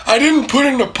thinking? I didn't put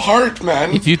in a part,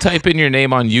 man. If you type in your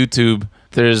name on YouTube,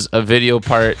 there's a video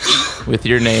part with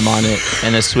your name on it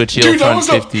and a switch heel Dude, front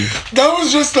 50. that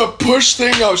was just a push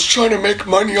thing I was trying to make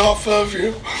money off of,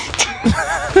 you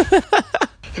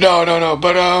know? No.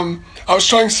 But I was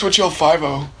trying switch heel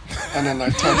 5-0, and then I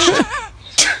touched it.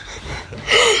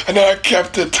 And then I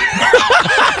kept it.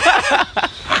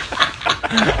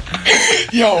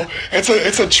 Yo,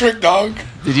 it's a trick, dog.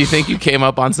 Did you think you came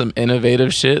up on some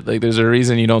innovative shit? Like, there's a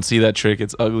reason you don't see that trick.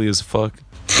 It's ugly as fuck.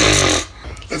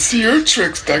 Let's see your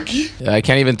tricks, Ducky. Yeah, I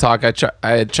can't even talk. I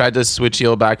tried to switch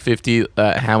heel back 50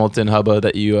 Hamilton hubba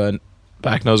that you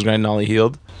back nose grind nollie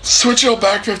healed. Switch heel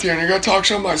back 50, and you're gonna talk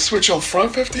to him about switch heel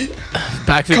front 50?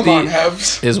 Back 50 Come on,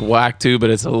 Hevs. is whack too, but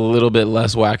it's a little bit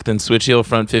less whack than switch heel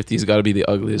front 50's got to be the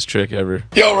ugliest trick ever.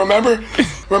 Yo, remember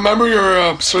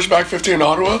your switch back 50 in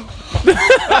Ottawa?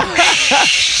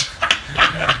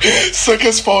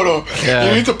 Sickest photo. Yeah.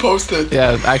 You need to post it.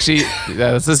 Yeah, actually,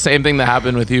 that's the same thing that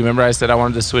happened with you. Remember I said I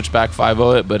wanted to switch back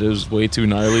 5.0 it, but it was way too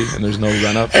gnarly and there's no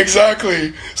run up.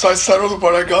 Exactly. So I settled with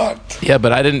what I got. Yeah,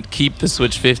 but I didn't keep the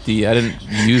Switch 50. I didn't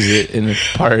use it in a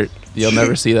part. You'll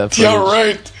never see that footage. Yeah,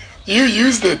 right. You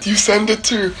used it. You send it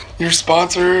to your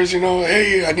sponsors,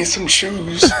 hey, I need some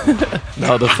shoes.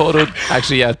 No, the photo,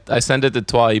 actually, yeah, I sent it to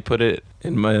Twa. He put it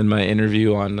in my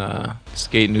interview on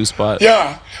Skate News Spot.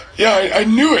 Yeah, I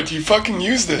knew it. You fucking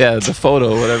used it. Yeah, the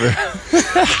photo, whatever.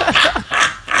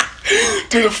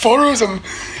 Dude, a photo is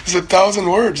 1,000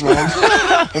 words, man.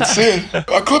 That's it.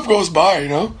 A clip goes by,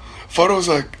 Photos,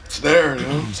 it's there,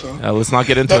 so. Let's not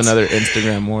get into another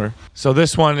Instagram war. So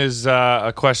this one is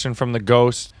a question from the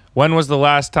Ghost. When was the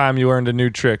last time you earned a new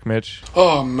trick, Mitch?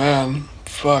 Oh, man.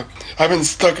 Fuck. I've been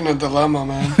stuck in a dilemma,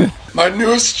 man. My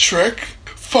newest trick?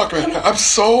 Fuck, man. I'm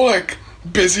so,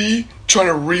 busy trying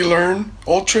to relearn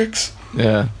old tricks.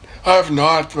 Yeah. I have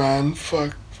not, man.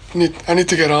 Fuck. I need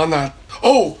to get on that.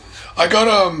 Oh, I got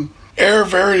air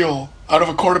varial out of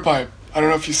a quarter pipe. I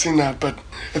don't know if you've seen that, but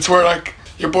it's where,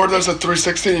 your board does a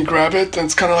 360 and you grab it, and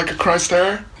it's kind of like a Christ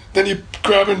air. Then you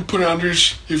grab it and put it under your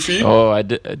feet. Oh, I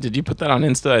did. Did you put that on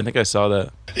Insta? I think I saw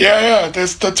that. Yeah.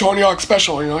 There's the Tony Hawk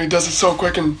special. He does it so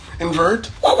quick and invert.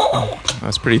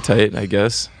 That's pretty tight, I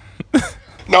guess.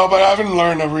 No, but I haven't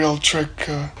learned a real trick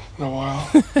in a while.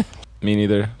 Me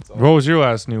neither. What was your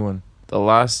last new one? The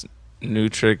last new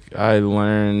trick I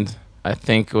learned, I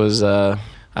think, was I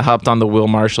hopped on the Will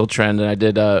Marshall trend and I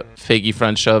did a fakie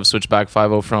front shove, switchback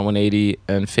 5.0 front 180,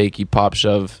 and fakie pop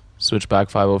shove, switchback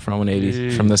 5.0 front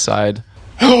 180 from the side.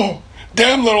 Oh,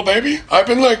 damn, little baby. I've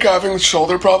been having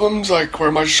shoulder problems,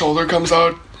 where my shoulder comes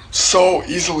out so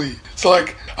easily. So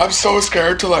I'm so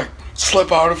scared to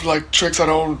slip out of tricks I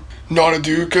don't know how to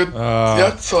do good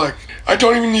yet. So I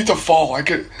don't even need to fall. I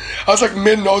was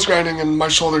mid nose grinding and my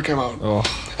shoulder came out. Oh.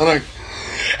 And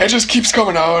it just keeps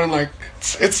coming out and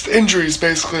it's injuries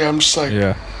basically. I'm just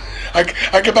yeah.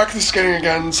 I get back to skating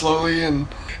again slowly and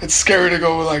it's scary to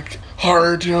go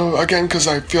hard, again, because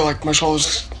I feel like my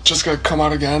shoulder's just gonna come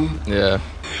out again. Yeah.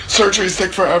 Surgeries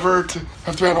take forever to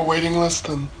have to be on a waiting list,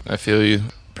 and I feel you.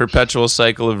 Perpetual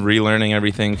cycle of relearning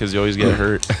everything because you always get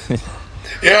hurt.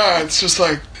 yeah, it's just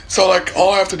all I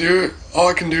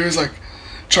can do is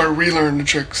try to relearn the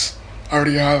tricks I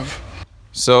already have.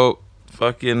 So,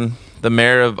 fucking the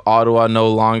mayor of Ottawa no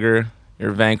longer.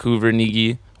 You're Vancouver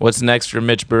Niggy. What's next for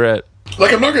Mitch Barrette?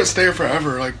 I'm not gonna stay here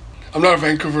forever. I'm not a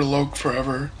Vancouver loc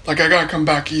forever. I gotta come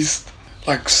back east,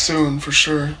 soon for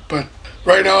sure. But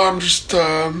right now I'm just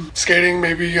skating.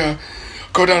 Maybe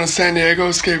go down to San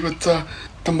Diego, skate with the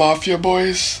Mafia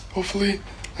boys, hopefully,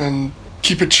 and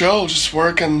keep it chill. Just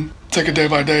work and take it day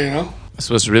by day, This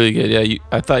was really good. Yeah,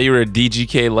 I thought you were a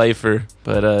DGK lifer,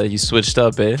 but you switched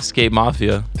up, eh? Skate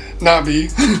Mafia. Nah, B.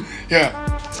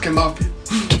 Yeah, skate Mafia.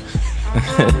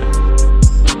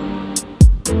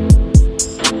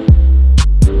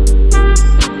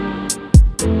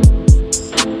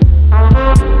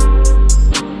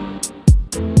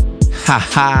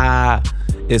 Haha,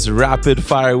 it's rapid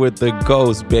fire with the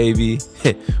Ghost, baby.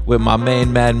 With my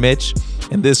main man Mitch.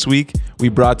 And this week we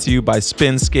brought to you by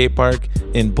Spin Skate Park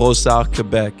in Beauce-Arc,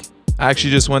 Quebec. I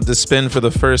actually just went to Spin for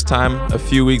the first time a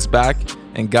few weeks back,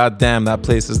 and goddamn, that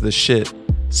place is the shit.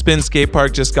 Spin Skate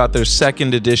Park just got their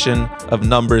second edition of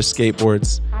Numbers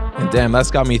skateboards. And damn,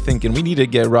 that's got me thinking we need to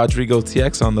get Rodrigo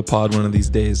TX on the pod one of these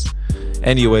days.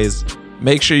 Anyways,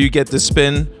 make sure you get to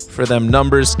Spin for them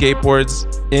Numbers skateboards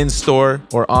in store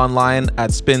or online at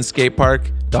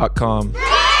spinskatepark.com.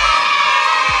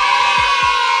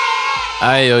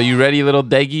 Ayo, you ready, little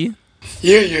Deggy?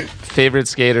 Yeah. Favorite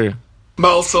skater?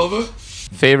 Mal Silva.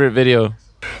 Favorite video?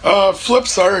 Flip,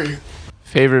 sorry.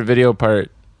 Favorite video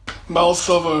part? Mal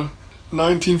Silva,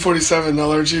 1947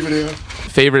 LRG video.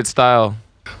 Favorite style?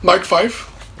 Mike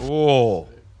Fife. Oh.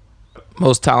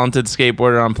 Most talented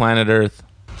skateboarder on planet Earth?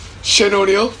 Shane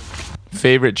O'Neill.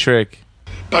 Favorite trick?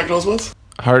 Back nosemas.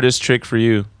 Hardest trick for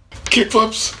you?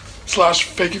 Kickflips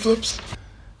 / fakie flips.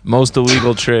 Most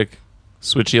illegal trick?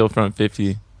 Switch heel front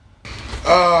 50.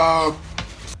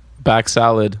 Back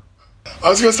salad. I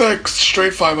was gonna say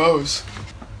straight 5-0s.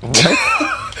 What?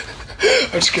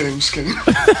 I'm just kidding.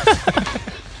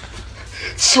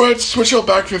 Switch heel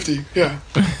back 50. Yeah.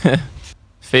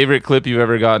 Favorite clip you've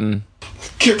ever gotten?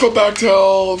 Kickflip back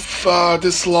tail,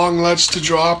 this long ledge to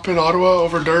drop in Ottawa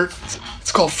over dirt.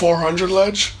 It's called 400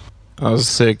 ledge. I was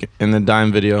sick in the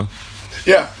dime video.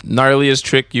 Yeah. Gnarliest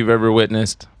trick you've ever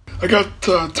witnessed? I got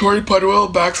Tori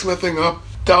Pudwell backsmithing up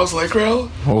Dow's Lake Rail.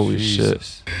 Holy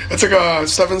shit. It's like a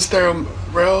 7-stair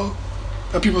rail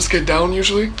that people skate down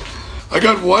usually. I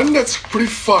got one that's pretty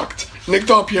fucked. Nick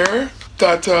Dompierre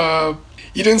that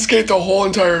he didn't skate the whole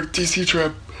entire DC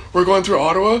trip. We're going through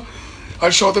Ottawa. I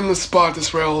showed him the spot.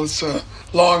 This rail is a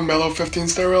long, mellow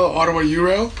 15-stair rail, Ottawa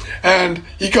U-rail. And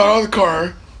he got out of the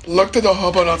car, looked at the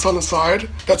hubba that's on the side.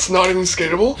 That's not even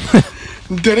skatable.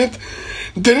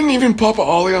 Didn't even pop a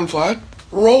ollie on flat.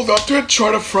 Rolled up to it,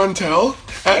 tried a front tail,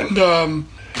 and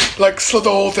slid the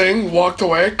whole thing, walked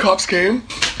away. Cops came,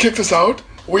 kicked us out.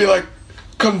 We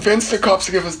convinced the cops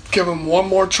to give him one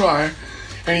more try,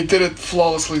 and he did it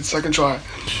flawlessly the second try.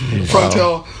 Front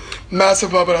tail,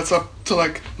 massive hubba that's up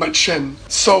to my chin.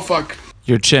 So fuck.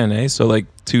 Your chin, eh? So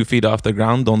 2 feet off the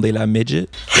ground, donde la midget.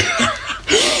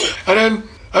 And then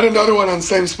another one on the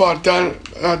same spot,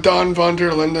 Don van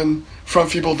der Linden, front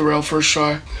feeble derail first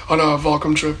try on a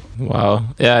Volcom trip. Wow.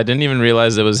 Yeah, I didn't even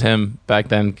realize it was him back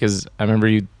then because I remember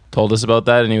you told us about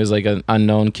that and he was an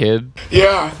unknown kid.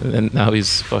 Yeah. And now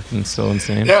he's fucking so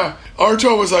insane. Yeah.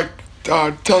 Arto was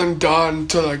telling Don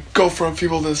to go front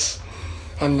feeble this,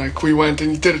 and we went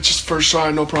and he did it just first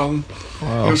try, no problem.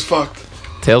 Wow. It was fucked.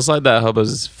 Tailslide that hubba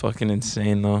is fucking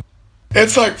insane though.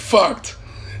 It's fucked.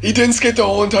 He didn't skate the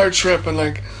whole entire trip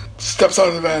and steps out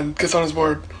of the van, gets on his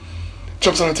board,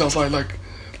 jumps on a tail slide,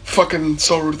 fucking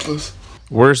so ruthless.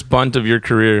 Worst bunt of your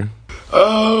career?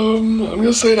 I'm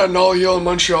gonna say that nollie heel in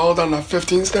Montreal down that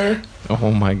 15s there.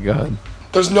 Oh my god.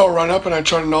 There's no run up and I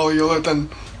try to nollie heel it, then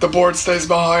the board stays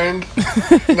behind,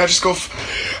 and I just go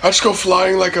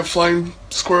flying like a flying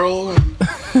squirrel, and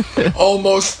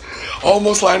almost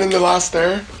landing the last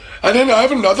there. And then I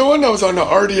have another one that was on the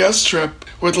RDS trip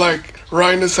with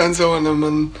Ryan DeCenzo and them,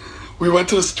 and we went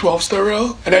to this 12-stair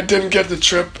rail, and I didn't get the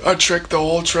trick the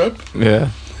whole trip.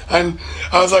 Yeah. And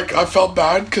I was I felt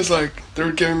bad because they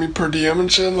were giving me per diem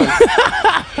and shit.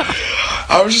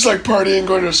 I was just partying,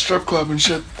 going to a strip club and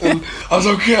shit. And I was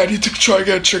okay, I need to try to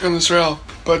get a trick on this rail,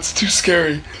 but it's too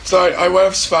scary. So I went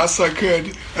up as fast as I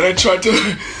could, and I tried to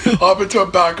hop into a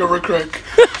back over creek.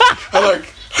 And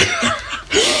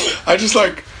I just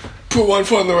put one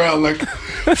foot on the rail and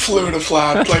flew to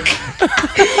flat.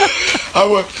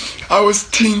 I was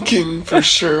tinking for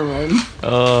sure, man.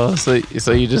 Oh, so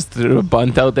you just threw a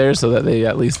bunt out there so that they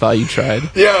at least thought you tried?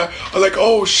 Yeah, I was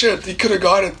oh shit, he could have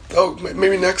got it. Oh,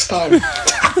 maybe next time.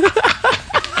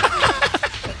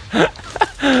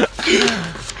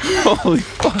 Holy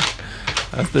fuck.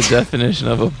 That's the definition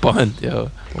of a bunt,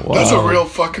 yo. Wow. That's a real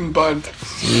fucking bunt.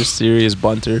 You're a serious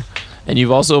bunter. And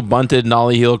you've also bunted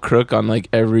nollie heel crook on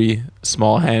every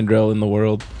small handrail in the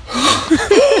world.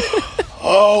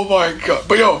 Oh my god.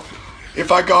 But yo,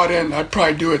 if I got in, I'd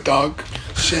probably do it, dog.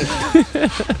 Shit.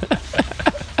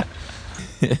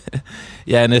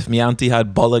 Yeah, and if my auntie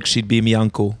had bollocks, she'd be my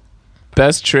uncle.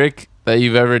 Best trick that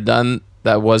you've ever done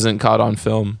that wasn't caught on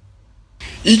film?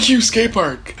 EQ skate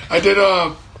park. I did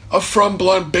a front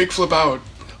blunt big flip out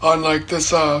on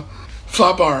this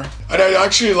flat bar. And I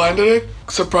actually landed it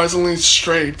surprisingly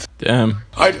straight. Damn.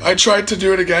 I tried to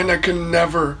do it again. I could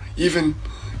never even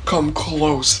come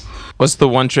close. What's the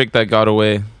one trick that got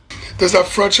away? There's that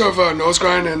front shove nose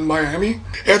grind in Miami.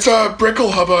 It's a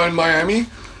Brickle hubba in Miami.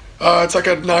 It's a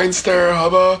 9-stair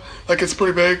hubba. It's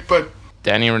pretty big, but...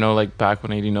 Danny Renault, back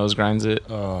when 80 nose grinds it.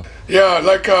 Yeah,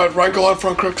 Ryan Gallant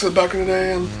front crooks it back in the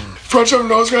day. And front shove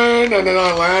nose grind, and then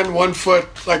I land 1 foot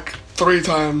 3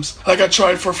 times. I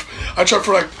tried for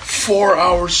 4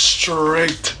 hours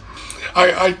straight.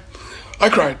 I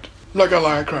cried. I'm not gonna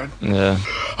lie, I cried. Yeah.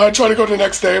 I tried to go the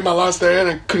next day, my last day, and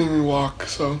I couldn't even walk,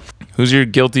 so... Who's your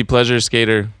guilty pleasure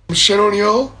skater? Shane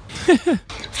O'Neill.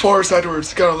 Forrest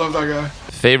Edwards. Gotta love that guy.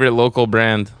 Favorite local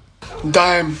brand?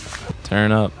 Dime.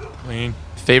 Turn up. Clean.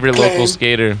 Favorite Clean. local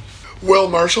skater? Will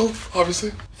Marshall,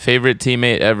 obviously. Favorite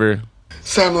teammate ever?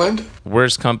 Sam Lind.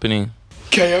 Worst company?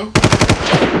 KO.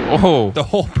 Oh.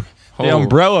 The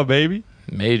umbrella, baby.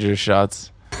 Major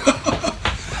shots.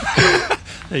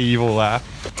 The evil laugh.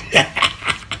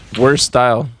 Worst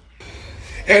style?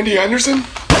 Andy Anderson.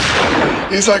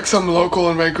 He's some local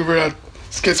in Vancouver that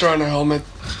skates around a helmet.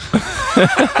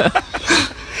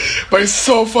 But he's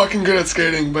so fucking good at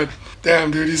skating. But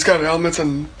damn, dude, he's got helmets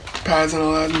and pads and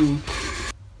all that. And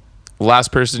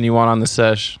Last person you want on the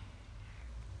sesh?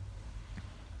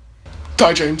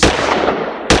 Ty James.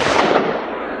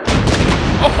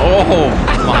 Oh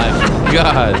my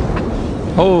god.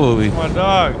 Holy. My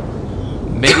dog.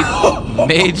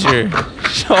 Major.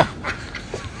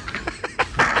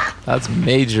 That's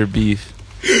major beef.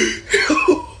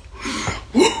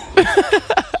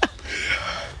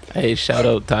 Hey, shout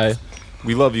out Ty.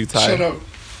 We love you, Ty. Shout out.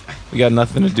 We got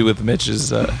nothing to do with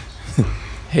Mitch's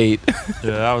hate.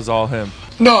 Yeah, that was all him.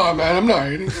 No, man, I'm not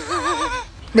hating.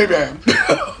 Maybe I am.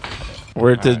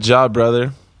 Word to the job,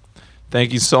 brother.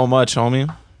 Thank you so much,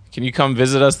 homie. Can you come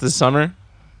visit us this summer?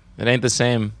 It ain't the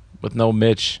same with no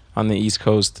Mitch on the East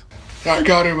Coast. Yeah, I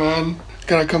got it, man.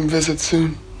 Gotta come visit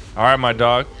soon. All right, my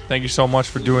dog. Thank you so much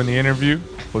for doing the interview.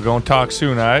 We're going to talk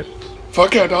soon, all right?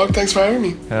 Fuck yeah, dog. Thanks for having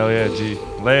me. Hell yeah, G.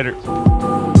 Later.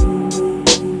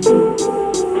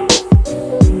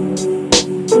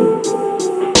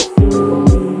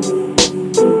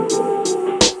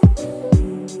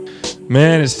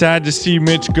 Man, it's sad to see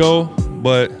Mitch go,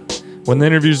 but when the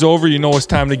interview's over, you know it's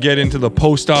time to get into the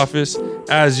post office.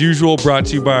 As usual, brought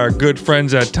to you by our good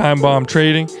friends at Time Bomb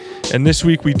Trading. And this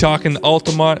week we talking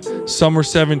Ultimate Summer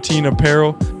 17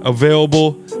 apparel,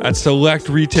 available at select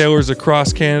retailers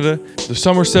across Canada. The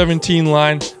Summer 17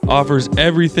 line offers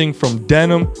everything from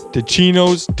denim to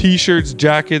chinos, t-shirts,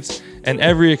 jackets, and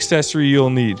every accessory you'll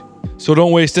need. So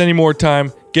don't waste any more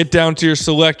time. Get down to your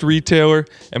select retailer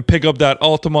and pick up that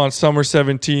Ultimate Summer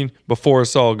 17 before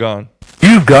it's all gone.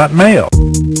 You've got mail.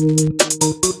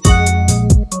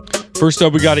 First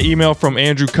up, we got an email from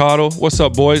Andrew Cottle. What's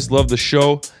up, boys? Love the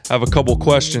show. Have a couple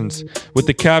questions. With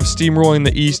the Cavs steamrolling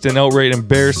the East and outright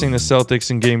embarrassing the Celtics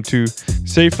in Game 2,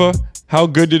 Seifa, how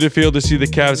good did it feel to see the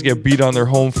Cavs get beat on their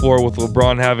home floor with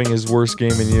LeBron having his worst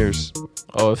game in years?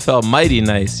 Oh, it felt mighty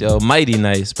nice, mighty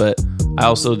nice. But I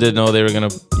also did know they were going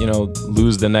to,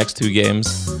 lose the next 2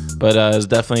 games. But it was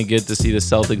definitely good to see the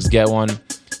Celtics get one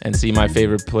and see my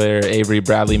favorite player, Avery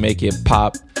Bradley, make it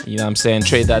pop. You know what I'm saying?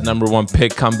 Trade that number 1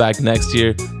 pick, come back next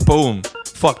year. Boom.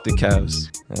 Fuck the Cavs.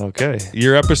 Okay.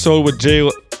 Your episode with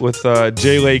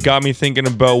Jay got me thinking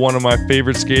about one of my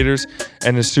favorite skaters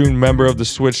and a soon member of the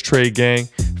Switch Tray gang,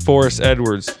 Forrest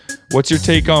Edwards. What's your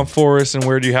take on Forrest and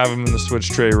where do you have him in the Switch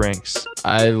Tray ranks?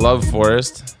 I love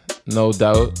Forrest, no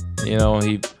doubt. He's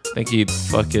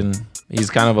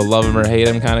kind of a love him or hate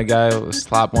him kind of guy.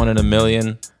 Slap 1 in a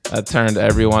million. That turned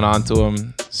everyone onto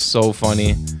him. So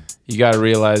funny. You got to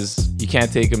realize you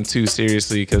can't take him too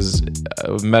seriously because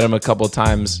I've met him a couple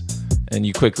times and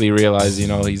you quickly realize,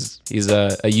 he's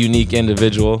a unique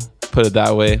individual, put it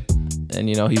that way. And,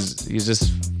 he's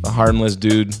just a harmless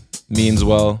dude, means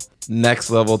well. Next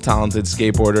level talented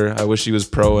skateboarder. I wish he was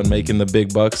pro and making the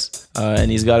big bucks.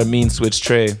 And he's got a mean switch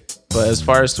tray. But as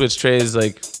far as switch trays,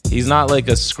 he's not like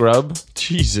a scrub.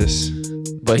 Jesus.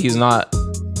 But he's not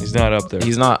up there.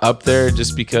 He's not up there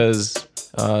just because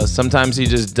sometimes he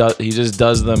just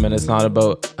does them, and it's not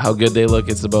about how good they look.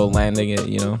 It's about landing it.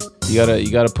 You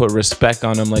gotta put respect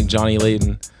on him like Johnny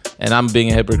Layton. And I'm being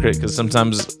a hypocrite because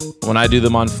sometimes when I do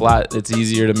them on flat, it's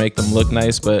easier to make them look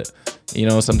nice. But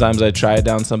sometimes I try it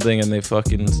down something and they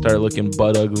fucking start looking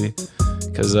butt ugly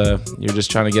because you're just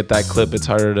trying to get that clip. It's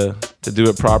harder to do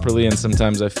it properly, and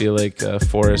sometimes I feel like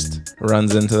Forrest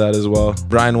runs into that as well.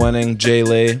 Brian Wenning, Jay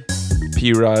Lay,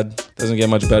 P-Rod, doesn't get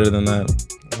much better than that.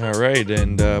 All right,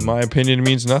 and my opinion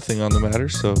means nothing on the matter,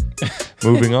 so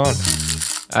moving on.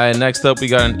 All right, next up we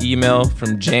got an email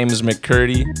from James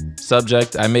McCurdy.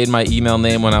 Subject, I made my email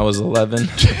name when I was 11.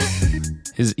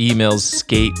 His email's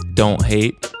skate, don't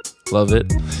hate. Love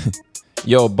it.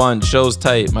 Yo, Bunt, show's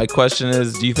tight. My question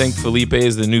is, do you think Felipe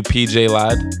is the new PJ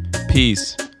lad?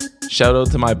 Peace. Shout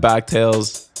out to my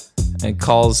backtails and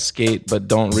calls skate, but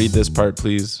don't read this part,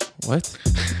 please. What?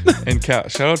 And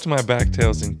shout out to my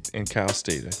backtails in Cal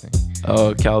State, I think.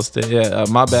 Oh, Cal State. Yeah,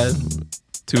 my bad.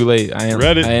 Too late. I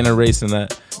ain't erasing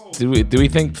that. Do we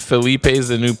think Felipe is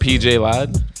the new PJ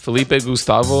lad? Felipe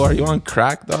Gustavo, are you on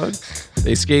crack, dog?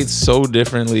 They skate so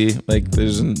differently.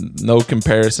 There's no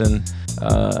comparison.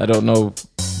 I don't know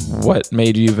what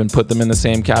made you even put them in the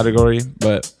same category,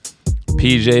 but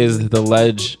PJ is the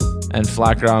ledge and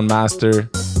flat ground master.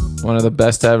 One of the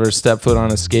best to ever step foot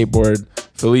on a skateboard.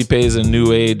 Felipe is a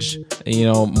new age,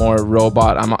 more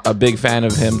robot. I'm a big fan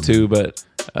of him too, but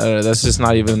that's just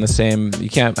not even the same. You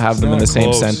can't have them in the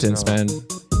same sentence, man.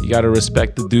 You got to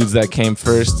respect the dudes that came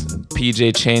first.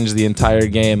 PJ changed the entire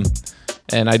game.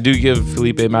 And I do give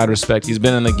Felipe mad respect. He's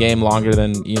been in the game longer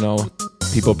than,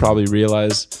 people probably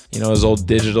realize. His old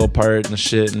digital part and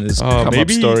shit and his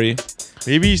come-up story.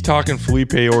 Maybe he's talking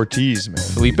Felipe Ortiz, man.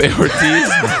 Felipe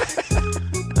Ortiz?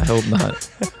 I hope not.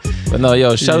 But no,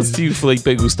 yo, shouts to you, Felipe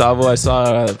Gustavo. I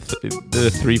saw did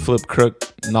a 3-flip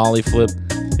crook, nollie flip.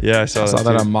 Yeah, I saw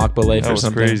that on Mock Ballet or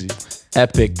something. Crazy.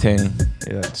 Epic thing.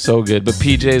 Yeah. So good. But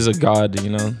PJ is a god,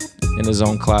 in his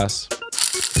own class.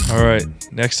 All right.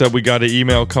 Next up, we got an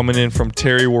email coming in from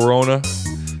Terry Warona.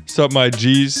 What's up, my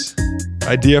G's?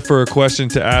 Idea for a question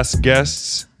to ask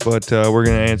guests, but we're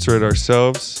going to answer it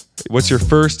ourselves. What's your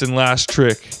first and last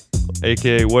trick?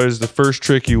 AKA, what is the first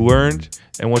trick you learned,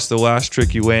 and what's the last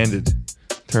trick you landed?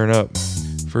 Turn up.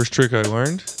 First trick I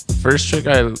learned? First trick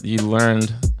you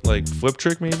learned, like flip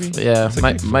trick maybe. Yeah, It's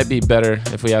like might be better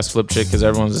if we ask flip trick because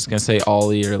everyone's just gonna say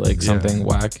ollie or like something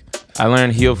whack. I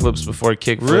learned heel flips before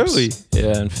kick flips. Really?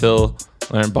 Yeah, and Phil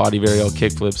learned body varial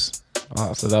kick flips.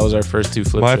 So that was our first 2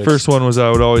 flip My tricks. first one was I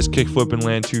would always kick flip and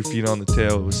land 2 feet on the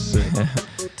tail. It was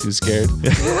sick. Too scared.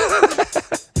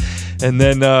 And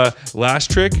then last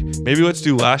trick, maybe let's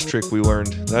do last trick we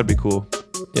learned. That'd be cool.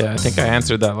 Yeah, I think I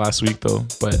answered that last week though.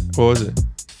 But What was it?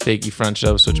 fakie front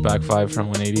shove, switch back 5 from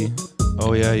 180.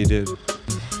 Oh yeah, you did.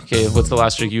 Okay, what's the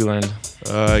last trick you learned?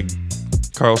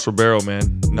 Carlos Ribeiro,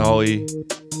 man. Nollie,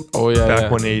 Oh yeah, back yeah.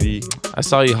 180. I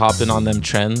saw you hopping on them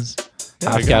trends. Yeah,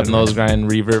 I Half got cab it, nose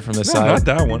grind, revert from the No, side. not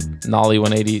that one. Nollie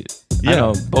 180. Yeah. I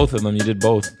know, both of them. You did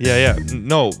both. Yeah.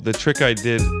 No, the trick I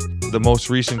did, the most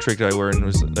recent trick that I learned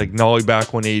was like nollie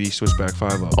back 180, switch back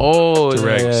 5 up. Oh, To yeah,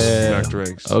 regs, yeah, yeah. back to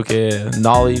regs. Okay, yeah.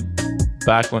 Nollie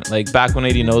back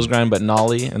 180 nose grind, but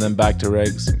nollie and then back to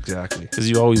regs. Exactly. Because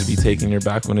you always be taking your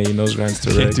back 180 nose grinds to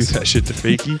Can't regs. do that shit to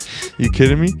fakie. You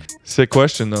kidding me? Sick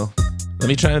question though. Let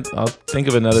me try and I'll think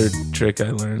of another trick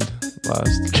I learned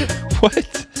last.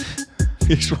 What?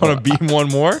 You just want to beat one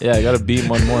more? Yeah, I gotta beat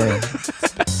one more.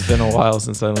 It's been a while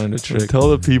since I learned a trick. Tell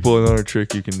the people another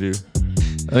trick you can do.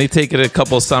 Let me take it a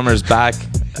couple summers back.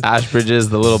 Ashbridges,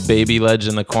 the little baby ledge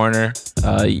in the corner.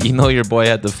 You know your boy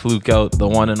had the fluke out, the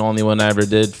one and only one I ever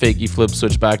did. Fakey flip,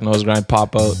 switch back, nose grind,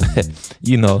 pop out.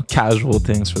 You know, casual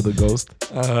things for the ghost.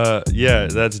 Yeah,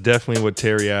 that's definitely what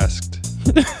Terry asked.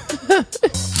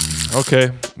 Okay,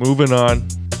 moving on.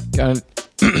 Got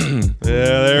Yeah,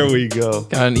 there we go.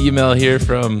 an email here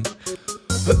from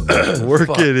Work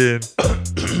it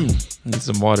in. need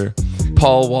some water.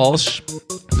 Paul Walsh.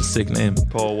 That's a sick name.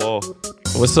 Paul Wall.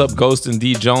 What's up, Ghost and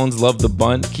D Jones? Love the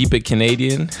bunt. Keep it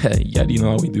Canadian. Yeah, you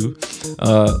know how we do.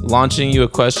 Launching you a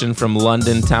question from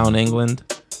London Town, England.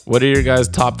 What are your guys'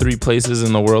 top 3 places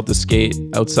in the world to skate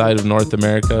outside of North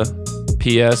America?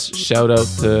 P.S. Shout out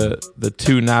to the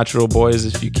 2 natural boys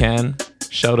if you can.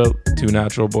 Shout out 2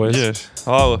 natural boys. Yes.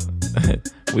 Holla.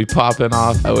 We popping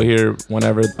off out here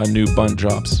whenever a new bunt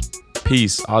drops.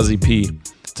 Peace, Aussie P.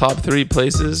 Top 3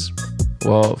 places?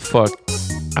 Well, fuck.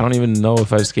 I don't even know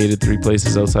if I've skated 3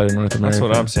 places outside of North America. That's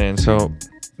what I'm saying. So,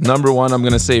 Number 1, I'm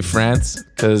going to say France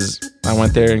because I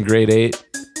went there in grade 8,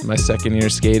 my second year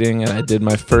skating, and I did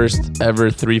my first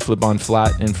ever 3 flip on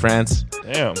flat in France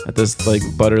damn. at this like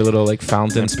butter little like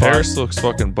fountain And spot. Paris looks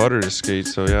fucking butter to skate.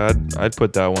 So, yeah, I'd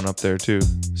put that one up there too.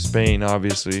 Spain,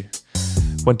 obviously.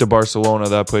 Went to Barcelona.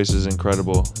 That place is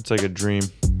incredible. It's like a dream.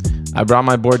 I brought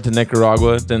my board to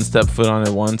Nicaragua, didn't step foot on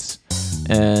it once.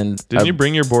 And Didn't you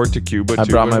bring your board to Cuba too? I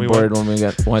brought when my we board went? when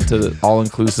we went to the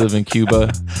all-inclusive in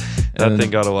Cuba. That And thing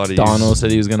got a lot of Dono use.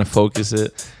 said he was going to focus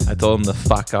it. I told him to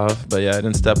fuck off. But yeah, I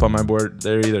didn't step on my board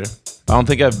there either. I don't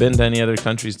think I've been to any other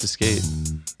countries to skate.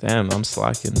 Damn, I'm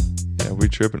slacking. Yeah, we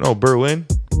tripping. Oh, Berlin.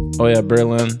 Oh yeah,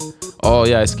 Berlin. Oh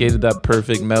yeah, I skated that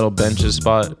perfect metal benches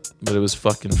spot, but it was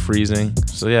fucking freezing.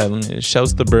 So yeah,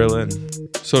 shouts to Berlin.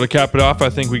 So to cap it off, I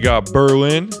think we got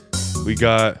Berlin, we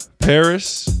got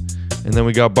Paris, and then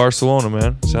we got Barcelona,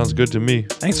 man. Sounds good to me.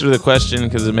 Thanks for the question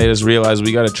because it made us realize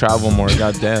we got to travel more.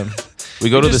 Goddamn, we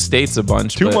go to the States a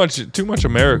bunch. Too but much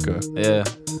America. Yeah.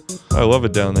 I love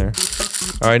it down there.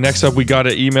 All right, next up we got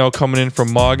an email coming in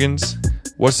from Moggins.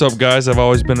 What's up, guys? I've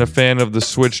always been a fan of the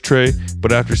switch tray,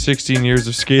 but after 16 years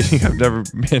of skating, I've never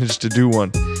managed to do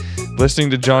one. Listening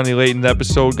to Johnny Layton's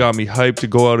episode got me hyped to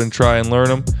go out and try and learn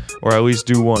them, or at least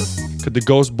do one. Could the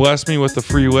ghost bless me with a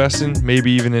free lesson?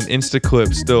 Maybe even an Insta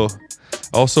clip still.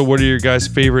 Also, what are your guys'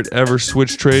 favorite ever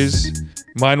switch trays?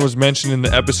 Mine was mentioned in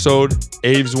the episode,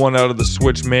 Abe's one out of the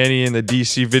Switch Manny in the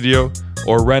DC video,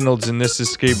 or Reynolds in This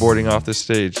Is Skateboarding off the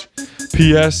stage.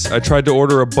 P.S. I tried to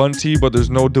order a bunty, but there's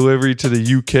no delivery to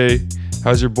the UK.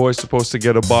 How's your boy supposed to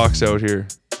get a box out here?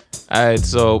 All right,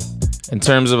 so in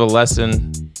terms of a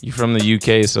lesson, you from the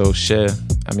UK, so shit.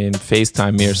 I mean,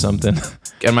 FaceTime me or something.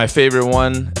 And my favorite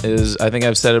one is, I think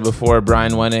I've said it before,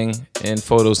 Brian Wenning in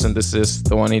Photosynthesis.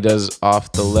 The one he does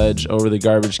off the ledge over the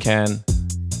garbage can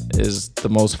is the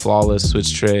most flawless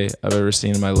switch tray I've ever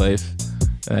seen in my life.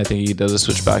 And I think he does a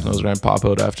switchback nose grind pop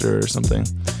out after or something.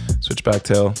 Switchback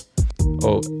tail.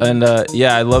 Oh, and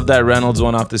yeah, I love that Reynolds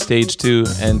one off the stage too.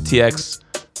 And TX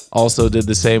also did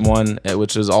the same one,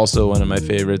 which is also one of my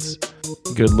favorites.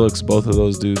 Good looks, both of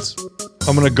those dudes.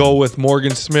 I'm going to go with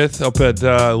Morgan Smith up at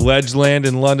Ledgeland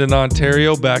in London,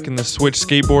 Ontario, back in the Switch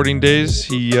skateboarding days.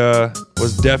 He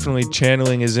was definitely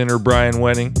channeling his inner Brian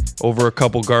Wenning over a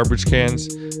couple garbage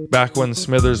cans back when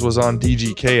Smithers was on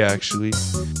DGK, actually.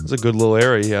 It was a good little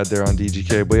era he had there on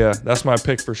DGK. But yeah, that's my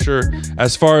pick for sure.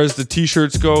 As far as the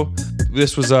t-shirts go,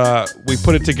 this was, we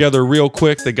put it together real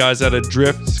quick. The guys at a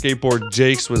Drift Skateboard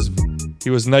Jake's was He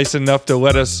was nice enough to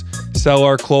let us sell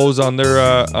our clothes on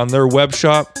their web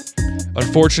shop.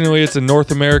 Unfortunately, it's a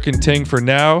North American thing for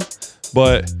now,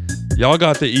 but y'all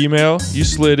got the email. You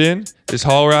slid in. Just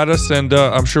holler at us, and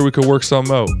I'm sure we could work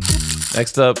something out.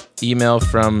 Next up, email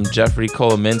from Jeffrey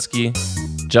Kolominski.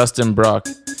 Justin Brock.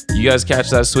 You guys catch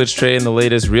that switch tray in the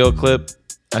latest reel clip?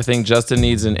 I think Justin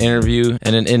needs an interview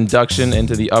and an induction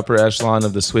into the upper echelon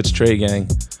of the switch tray gang.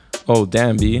 Oh,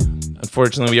 damn, B.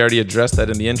 Unfortunately, we already addressed that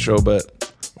in the intro,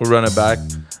 but we'll run it back.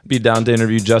 Be down to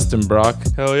interview Justin Brock.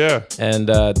 Hell yeah. And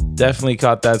definitely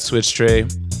caught that switch tray.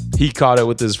 He caught it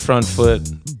with his front foot,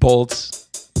 bolts,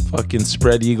 fucking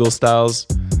spread eagle styles.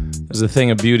 It was a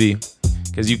thing of beauty.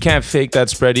 Because you can't fake that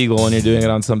spread eagle when you're doing it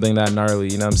on something that gnarly,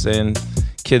 you know what I'm saying?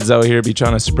 Kids out here be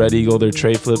trying to spread eagle their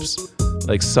tray flips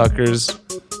like suckers.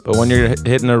 But when you're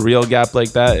hitting a real gap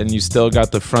like that and you still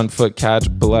got the front foot catch,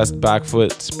 blessed back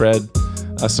foot spread,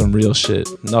 that's some real shit.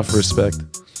 Enough respect.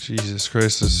 Jesus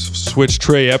Christ, this switch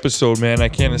tray episode, man. I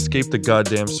can't escape the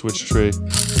goddamn switch tray.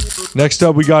 Next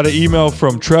up, we got an email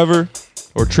from Trevor,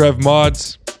 or Trev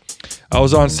Mods. I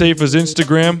was on Safa's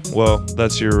Instagram. Well,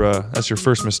 that's your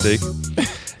first mistake.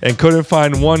 And couldn't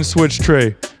find one switch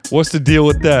tray. What's the deal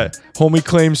with that? Homie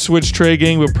claims switch tray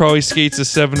gang, but probably skates a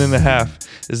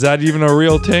 7.5. Is that even a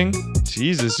real thing?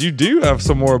 Jesus, you do have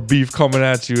some more beef coming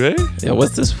at you, eh? Yeah,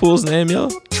 what's this fool's name, yo?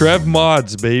 Trev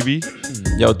Mods, baby.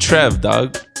 Yo, Trev,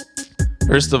 dog.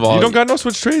 First of all, you don't got no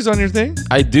switch trays on your thing?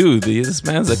 I do. This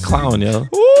man's a clown, yo.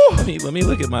 Ooh. Let me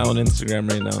look at my own Instagram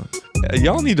right now.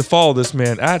 Y'all need to follow this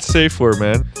man at Safler,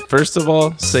 man. First of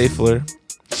all, Safler.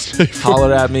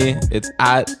 Holler at me. It's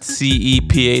at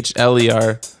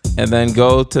CEPHLER. And then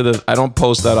go to the, I don't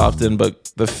post that often, but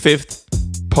the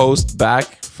 5th post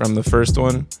back from the first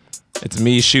one, it's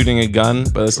me shooting a gun,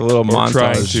 but it's a little montage.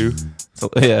 Trying to.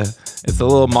 It's a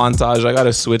little montage. I got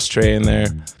a switch tray in there.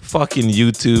 Fucking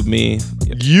YouTube me.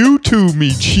 YouTube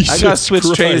me, Jesus I got switch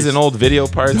Christ. trays and old video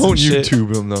parts. Don't and shit.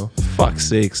 YouTube him though. Fuck's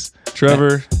sakes.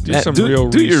 Trevor,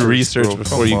 do your research bro.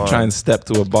 before you try and step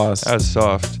to a boss. That's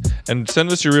soft. And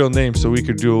send us your real name so we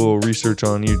could do a little research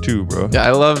on you too, bro. Yeah,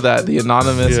 I love that. The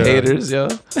anonymous haters, yo.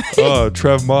 Oh,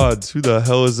 Trev Mods. Who the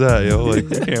hell is that, yo? Like,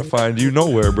 we can't find you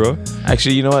nowhere, bro.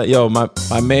 Actually, you know what? Yo, my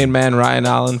main man, Ryan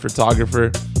Allen, photographer,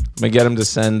 I'm going to get him to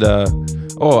send...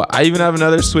 I even have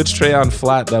another switch tray on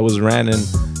flat that was ran in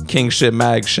King Shit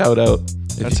Mag. Shout out.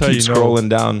 That's you how keep you scrolling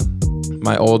down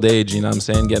my old age, you know what I'm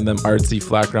saying? Getting them artsy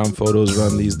flat ground photos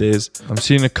run these days. I'm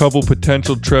seeing a couple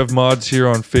potential Trev Mods here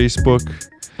on Facebook.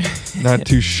 Not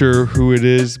too sure who it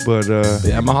is, but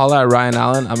yeah, I'm gonna holla at Ryan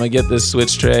Allen. I'm gonna get this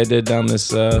switch tray I did down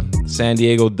this San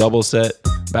Diego double set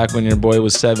back when your boy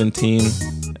was 17,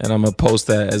 and I'm gonna post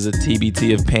that as a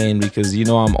TBT of pain because you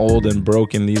know I'm old and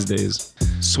broken these days.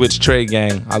 Switch tray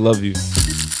gang, I love you.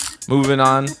 Moving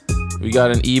on, we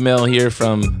got an email here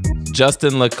from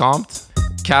Justin Lecomte.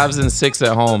 Cavs and 6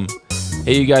 at home.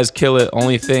 Hey, you guys kill it.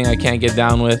 Only thing I can't get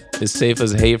down with is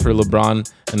Safa's hate for LeBron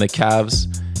and the Cavs.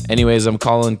 Anyways, I'm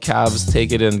calling Cavs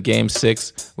take it in Game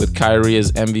 6 with Kyrie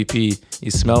as MVP.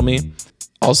 You smell me?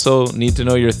 Also, need to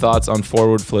know your thoughts on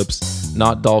forward flips,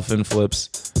 not dolphin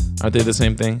flips. Aren't they the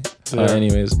same thing? Yeah.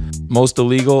 Anyways, most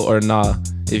illegal or nah?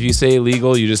 If you say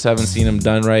illegal, you just haven't seen them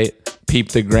done right. Peep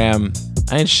the gram.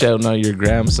 I ain't shouting out your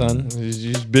gram, son.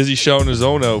 He's busy shouting his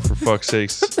own out, for fuck's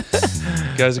sakes.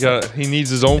 He needs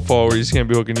his own follower. He's can't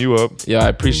be hooking you up. Yeah, I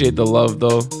appreciate the love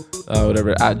though.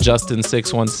 Whatever. At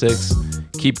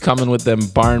Justin616. Keep coming with them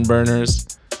barn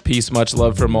burners. Peace, much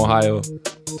love from Ohio.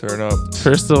 Turn up.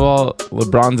 First of all,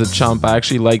 LeBron's a chump. I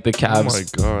actually like the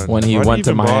Cavs. Oh my God. When he Why went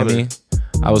do to you even Miami.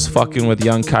 bother? I was fucking with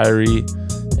young Kyrie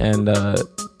and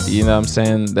you know what I'm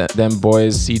saying? That them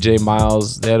boys, CJ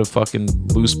Miles, they had a fucking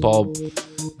loose ball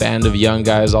band of young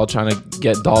guys all trying to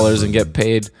get dollars and get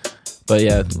paid. But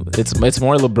yeah, it's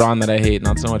more LeBron that I hate,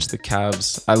 not so much the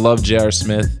Cavs. I love J.R.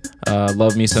 Smith.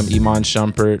 Love me some Iman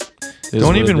Shumpert.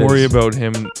 Don't even worry about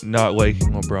him not liking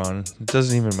LeBron. It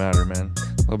doesn't even matter, man.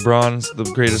 LeBron's the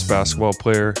greatest basketball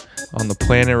player on the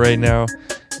planet right now,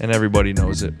 and everybody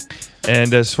knows it.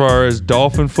 And as far as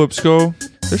dolphin flips go,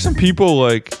 there's some people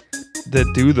like that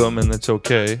do them, and that's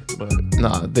okay. But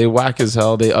nah, they whack as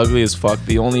hell. They ugly as fuck.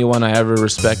 The only one I ever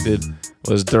respected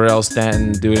was Darrell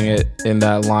Stanton doing it in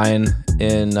that line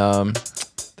in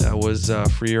that was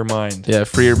Free Your Mind. Yeah,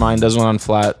 Free Your Mind does one on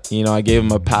flat. You know, I gave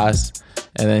him a pass.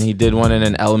 And then he did one in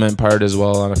an element part as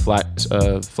well on a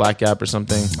flat gap or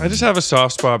something. I just have a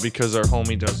soft spot because our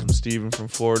homie does them, Steven from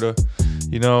Florida.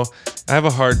 You know, I have a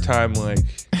hard time like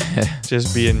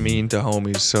just being mean to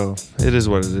homies. So it is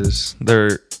what it is.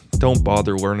 Don't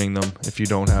bother learning them if you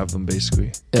don't have them,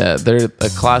 basically. Yeah, they're a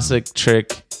classic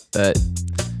trick that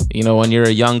You know, when you're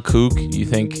a young kook, you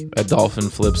think a dolphin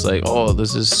flip's like, oh,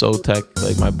 this is so tech.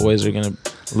 Like, my boys are going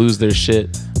to lose their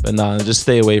shit. But nah, just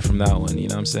stay away from that one. You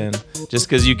know what I'm saying? Just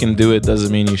because you can do it doesn't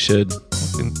mean you should.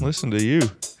 Listen to you.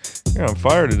 You're on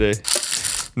fire today.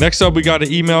 Next up, we got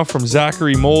an email from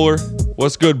Zachary Moeller.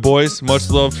 What's good, boys? Much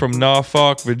love from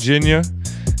Norfolk, Virginia.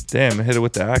 Damn, I hit it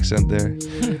with the accent there.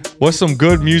 What's some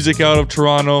good music out of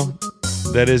Toronto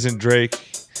that isn't Drake?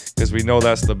 Because we know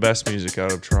that's the best music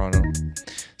out of Toronto.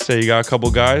 Say you got a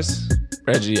couple guys?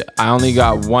 Reggie, I only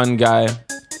got one guy,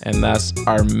 and that's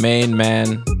our main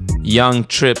man, Young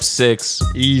Trip 6.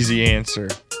 Easy answer.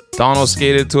 Donald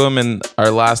skated to him in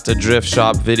our last Adrift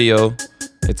Shop video.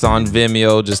 It's on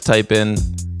Vimeo. Just type in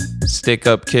Stick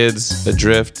Up Kids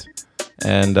Adrift,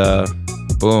 and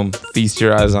boom, feast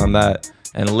your eyes on that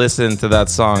and listen to that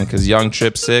song, because Young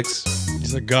Trip 6,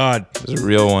 he's a god. Is a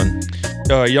real one.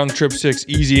 Young Trip 6,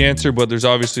 easy answer, but there's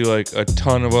obviously like a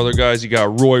ton of other guys. You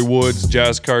got Roy Woods,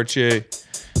 Jazz Cartier,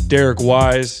 Derek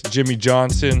Wise, Jimmy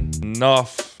Johnson.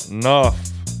 Enough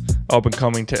up and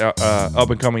coming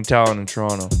talent in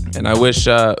Toronto. And I wish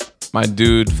my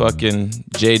dude fucking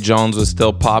Jay Jones was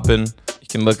still popping. You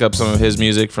can look up some of his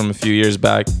music from a few years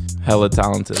back. Hella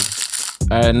talented.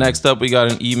 All right, next up we got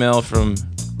an email from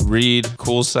Reed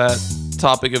Coolsat.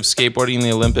 Topic of skateboarding in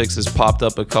the Olympics has popped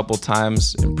up a couple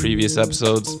times in previous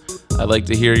episodes. I'd like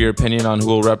to hear your opinion on who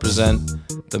will represent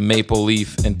the Maple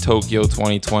Leaf in Tokyo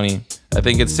 2020. I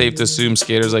think it's safe to assume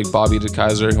skaters like Bobby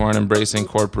DeKaiser, who aren't embracing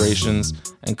corporations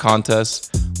and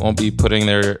contests, won't be putting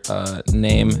their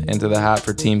name into the hat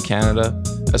for Team Canada.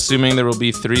 Assuming there will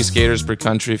be 3 skaters per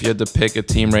country, if you had to pick a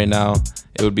team right now,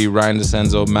 it would be Ryan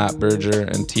DeCenzo, Matt Berger,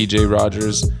 and TJ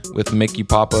Rogers, with Mickey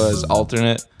Papa as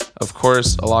alternate. Of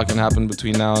course, a lot can happen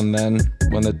between now and then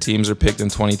when the teams are picked in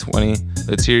 2020.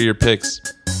 Let's hear your picks.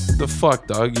 What the fuck,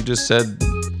 dog? You just said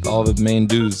all the main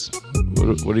dudes.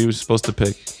 What are you supposed to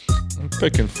pick? I'm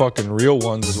picking fucking real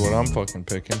ones is what I'm fucking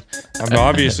picking. I'm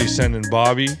obviously sending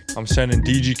Bobby. I'm sending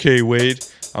DGK Wade.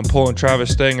 I'm pulling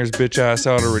Travis Stanger's bitch ass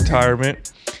out of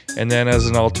retirement. And then as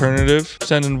an alternative,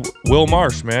 sending Will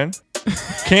Marsh, man.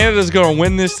 Canada's gonna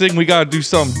win this thing. We gotta do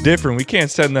something different. We can't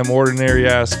send them ordinary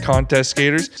ass contest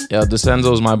skaters. Yeah,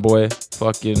 DeCenzo's my boy.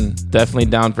 Fucking definitely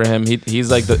down for him. He's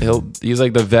like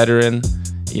the veteran.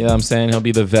 You know what I'm saying? He'll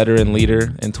be the veteran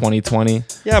leader in 2020.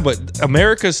 Yeah, but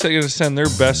America's gonna send their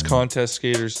best contest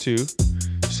skaters too.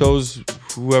 So's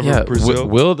whoever Brazil.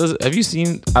 Will does. Have you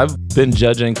seen? I've been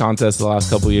judging contests the last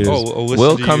couple of years.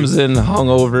 Will comes in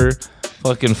hungover,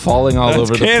 fucking falling all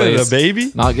over Canada, the place.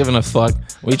 Baby. Not giving a fuck.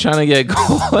 We trying to get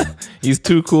gold. He's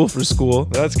too cool for school.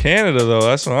 That's Canada though.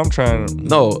 That's what I'm trying to.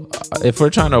 No, if we're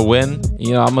trying to win,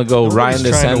 you know, I'm gonna go Ryan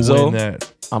DeCenzo.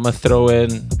 I'm gonna throw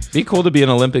in. Be cool to be an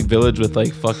Olympic Village with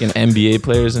like fucking NBA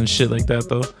players and shit like that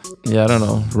though. Yeah, I don't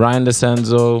know. Ryan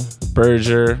DeCenzo,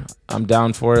 Berger. I'm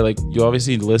down for it. Like, you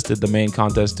obviously listed the main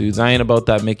contest dudes. I ain't about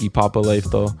that Mickey Papa life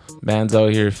though. Man's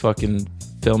out here fucking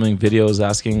filming videos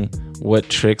asking what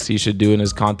tricks he should do in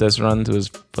his contest run to his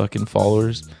fucking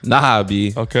followers. Nah,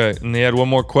 B. Okay, and they had one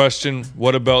more question.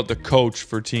 What about the coach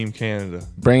for Team Canada?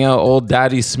 Bring out old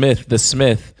Daddy Smith, the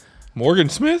Smith. Morgan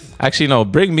Smith? Actually, no,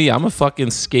 bring me. I'm a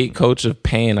fucking skate coach of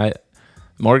pain.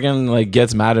 Morgan like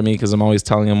gets mad at me because I'm always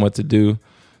telling him what to do.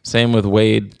 Same with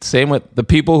Wade. Same with the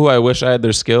people who I wish I had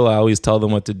their skill. I always tell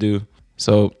them what to do.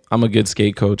 So I'm a good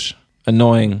skate coach.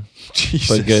 Annoying,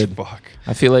 Jesus, but good. Fuck.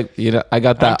 I feel like, you know, I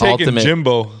got that I'm taking ultimate.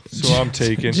 Jimbo. So I'm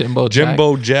taking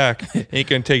Jimbo Jack. Ain't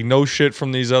gonna take no shit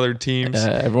from these other teams.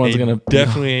 Everyone's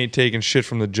definitely ain't taking shit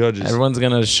from the judges. Everyone's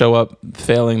gonna show up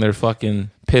failing their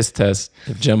fucking piss test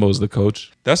if Jimbo's the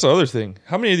coach. That's the other thing.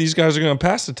 How many of these guys are gonna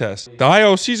pass the test? The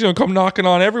IOC's gonna come knocking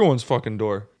on everyone's fucking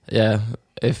door. Yeah.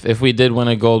 If we did win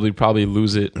a gold, we'd probably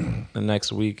lose it the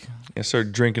next week. Yeah,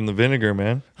 start drinking the vinegar,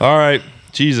 man. All right.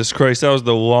 Jesus Christ, that was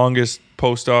the longest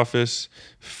post office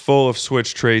full of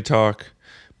switch tray talk,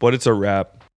 but it's a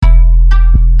wrap.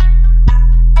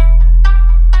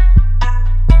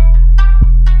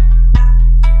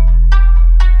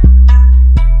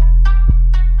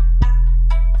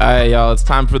 All right, y'all, it's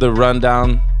time for the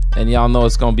rundown, and y'all know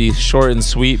it's going to be short and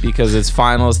sweet because it's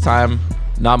finals time.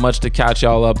 Not much to catch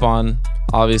y'all up on.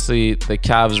 Obviously, the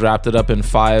Cavs wrapped it up in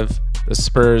 5. The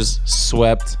Spurs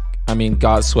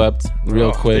got swept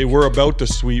real quick. They were about to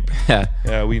sweep.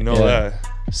 Yeah, we know that.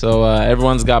 So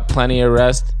everyone's got plenty of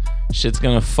rest. Shit's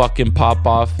going to fucking pop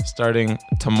off starting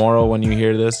tomorrow when you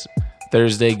hear this.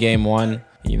 Thursday, game 1.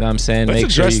 You know what I'm saying? Let's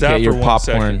Make sure you get your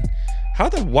popcorn.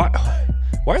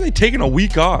 Why are they taking a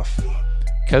week off?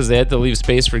 Because they had to leave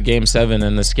space for game 7,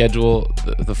 and the schedule,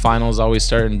 the finals always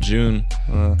start in June.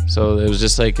 So it was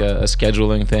just like a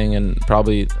scheduling thing, and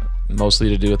probably mostly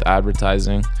to do with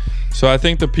advertising. So I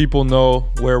think the people know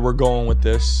where we're going with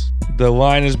this. The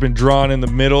line has been drawn in the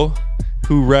middle.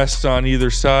 Who rests on either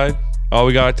side? All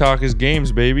we gotta talk is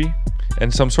games, baby.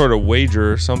 And some sort of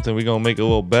wager or something. We gonna make a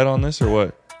little bet on this or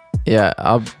what? Yeah,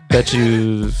 I'll bet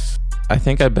you. I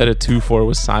think I bet a 2-4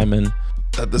 with Simon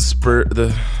that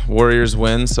the Warriors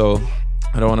win. So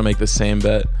I don't want to make the same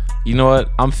bet. You know what?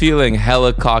 I'm feeling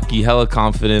hella cocky, hella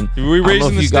confident. Are we raising I don't know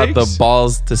if the you stakes? got the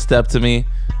balls to step to me,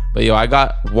 but yo, I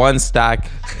got one stack,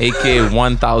 aka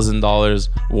 $1,000.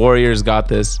 Warriors got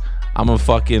this. I'm gonna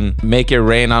fucking make it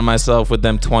rain on myself with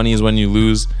them 20s when you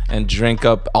lose and drink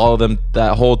up all of them,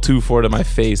 that whole 2-4 to my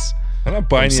face. I'm not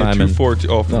buying you a Simon. 2-4.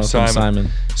 Oh, from No, Simon. from Simon.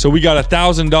 So we got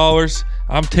 $1,000.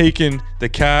 I'm taking the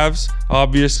Cavs,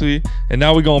 obviously, and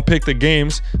now we're gonna pick the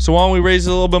games. So why don't we raise it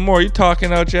a little bit more? You're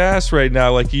talking out your ass right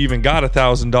now, like you even got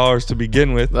 $1,000 to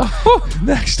begin with.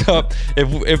 Next up,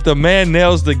 if the man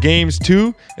nails the games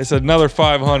too, it's another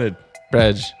 500.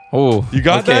 Reg. Oh, You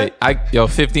got that?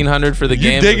 1,500 for the You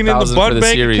game. digging in the 1,000 Bunt for the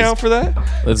bank series. account for that?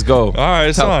 Let's go. All right,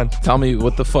 it's on. Tell me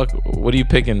what the fuck. What are you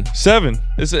picking? 7.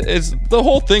 It's the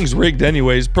whole thing's rigged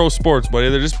anyways. Pro sports, buddy.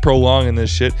 They're just prolonging this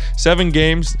shit. 7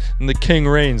 games and the king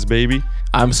reigns, baby.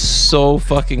 I'm so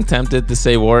fucking tempted to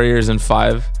say Warriors in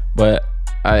 5, but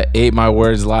I ate my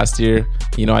words last year.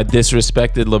 You know, I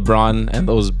disrespected LeBron and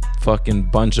those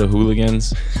fucking bunch of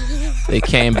hooligans. They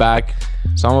came back.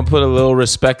 So I'm going to put a little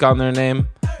respect on their name.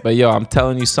 But yo, I'm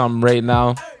telling you something right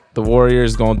now. The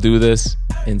Warriors going to do this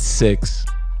in 6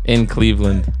 in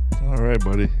Cleveland. All right,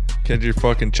 buddy. Get your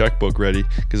fucking checkbook ready,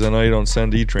 because I know you don't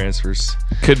send e-transfers.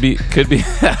 Could be could be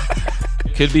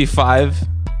 5,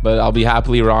 but I'll be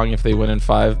happily wrong if they win in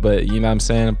 5. But you know what I'm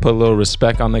saying? Put a little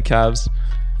respect on the Cavs.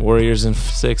 Warriors in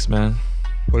 6, man.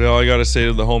 But all I got to say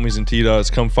to the homies in T-Dot is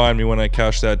come find me when I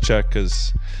cash that check,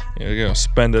 because you're going to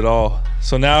spend it all.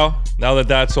 So now that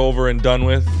that's over and done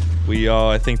with,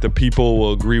 I think the people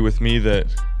will agree with me that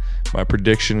my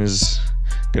prediction is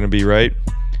going to be right.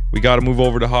 We got to move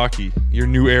over to hockey, your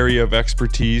new area of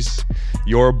expertise.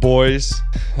 Your boys,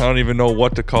 I don't even know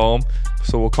what to call them,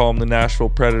 so we'll call them the Nashville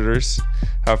Predators,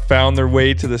 have found their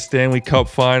way to the Stanley Cup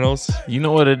Finals. You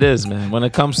know what it is, man. When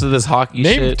it comes to this hockey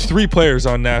Name shit, 3 players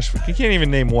on Nashville. You can't even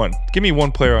name one. Give me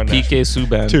 1 player on Nashville. PK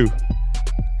Subban, 2.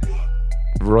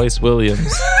 Royce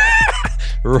Williams.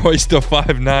 Royce to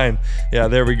 5'9". Yeah,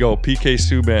 there we go. PK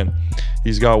Subban.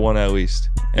 He's got 1 at least.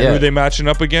 And who are they matching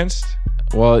up against?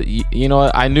 Well, you know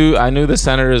what? I knew the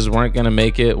Senators weren't gonna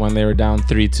make it when they were down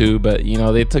 3-2, but you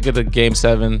know they took it to Game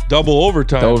 7. Double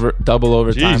overtime. Double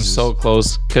overtime. Jesus. So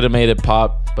close. Could have made it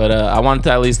pop. But I wanted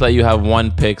to at least let you have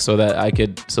 1 pick so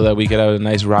that we could have a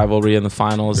nice rivalry in the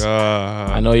finals.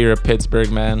 I know you're a Pittsburgh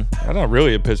man. I'm not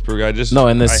really a Pittsburgh.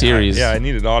 In this series. I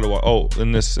needed Ottawa. Oh,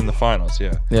 in the finals,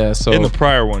 yeah. Yeah. So in the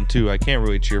prior one too. I can't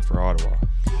really cheer for Ottawa.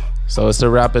 So it's a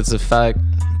wrap. It's a fact.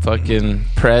 Fucking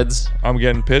Preds. I'm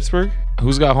getting Pittsburgh.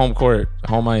 Who's got home court,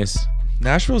 home ice?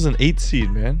 Nashville's an 8th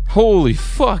seed, man. Holy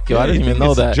fuck, yo! I didn't even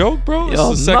know it's that. A joke, bro. This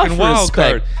Yo, is the second wild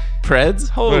card. Preds.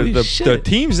 Holy shit. The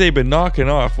teams they've been knocking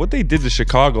off. What they did to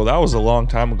Chicago, that was a long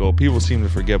time ago. People seem to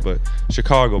forget, but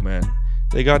Chicago, man,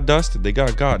 they got dusted. They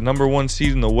got number 1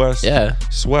 seed in the West. Yeah.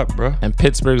 Swept, bro. And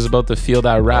Pittsburgh's about to feel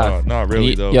that wrath. Not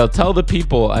really, though. Yo, tell the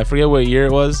people. I forget what year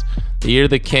it was. The year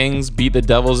the Kings beat the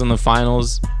Devils in the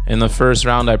finals. In the first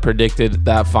round, I predicted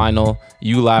that final.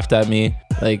 You laughed at me.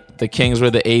 Like, the Kings were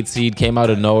the 8th seed, came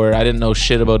out of nowhere. I didn't know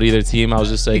shit about either team. I was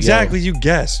just like, exactly, yo. you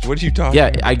guessed. What are you talking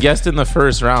about? Yeah, I guessed in the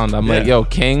first round. I'm like, yo,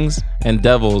 Kings and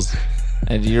Devils.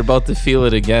 And you're about to feel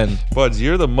it again. Buds,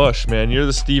 you're the mush, man. You're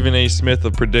the Stephen A. Smith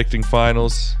of predicting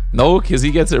finals. No, because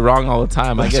he gets it wrong all the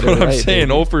time. That's I get what it right. I'm saying.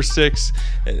 Baby. 0 for 6.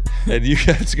 And you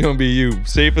guys going to be you.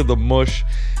 Safe of the mush.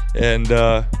 And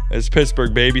it's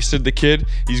Pittsburgh, baby. Sid the Kid,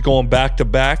 he's going back to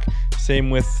back. Same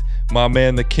with my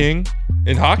man, the King.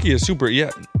 And hockey is super.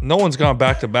 Yeah, no one's gone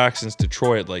back to back since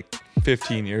Detroit like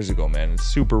 15 years ago, man. It's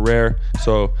super rare.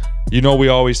 So, we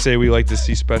always say we like to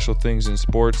see special things in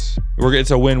sports.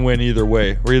 It's a win-win either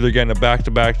way. We're either getting a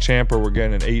back-to-back champ or we're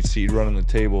getting an 8 seed running the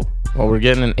table. Well, we're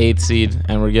getting an 8 seed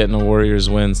and we're getting a Warriors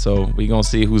win. So we're going to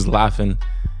see who's laughing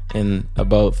in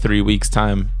about 3 weeks'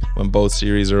 time when both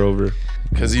series are over.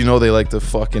 Because they like to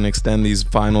fucking extend these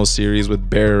final series with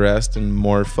bare rest and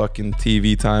more fucking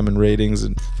TV time and ratings,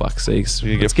 and fuck's sakes.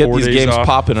 Let's get these games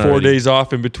popping already. 4 days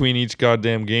off in between each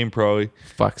goddamn game, probably.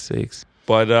 Fuck's sakes.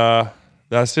 But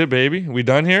that's it, baby. We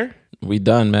done here? We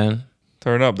done, man.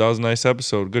 Turn up. That was a nice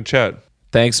episode. Good chat.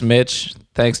 Thanks, Mitch.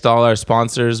 Thanks to all our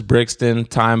sponsors, Brixton,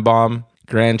 Time Bomb,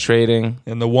 Grand Trading.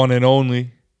 And the one and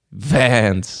only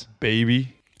Vans.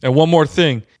 Baby. And one more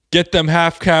thing. Get them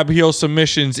half cab heel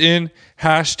submissions in.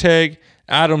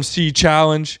 #Adam C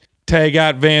Challenge. Tag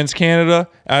at Vans Canada,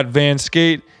 at Vans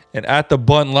Skate, and at the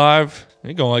Bunt Live.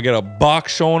 You're going to get a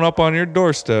box showing up on your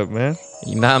doorstep, man.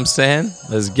 You know what I'm saying?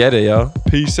 Let's get it, yo.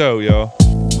 Peace out,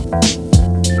 yo.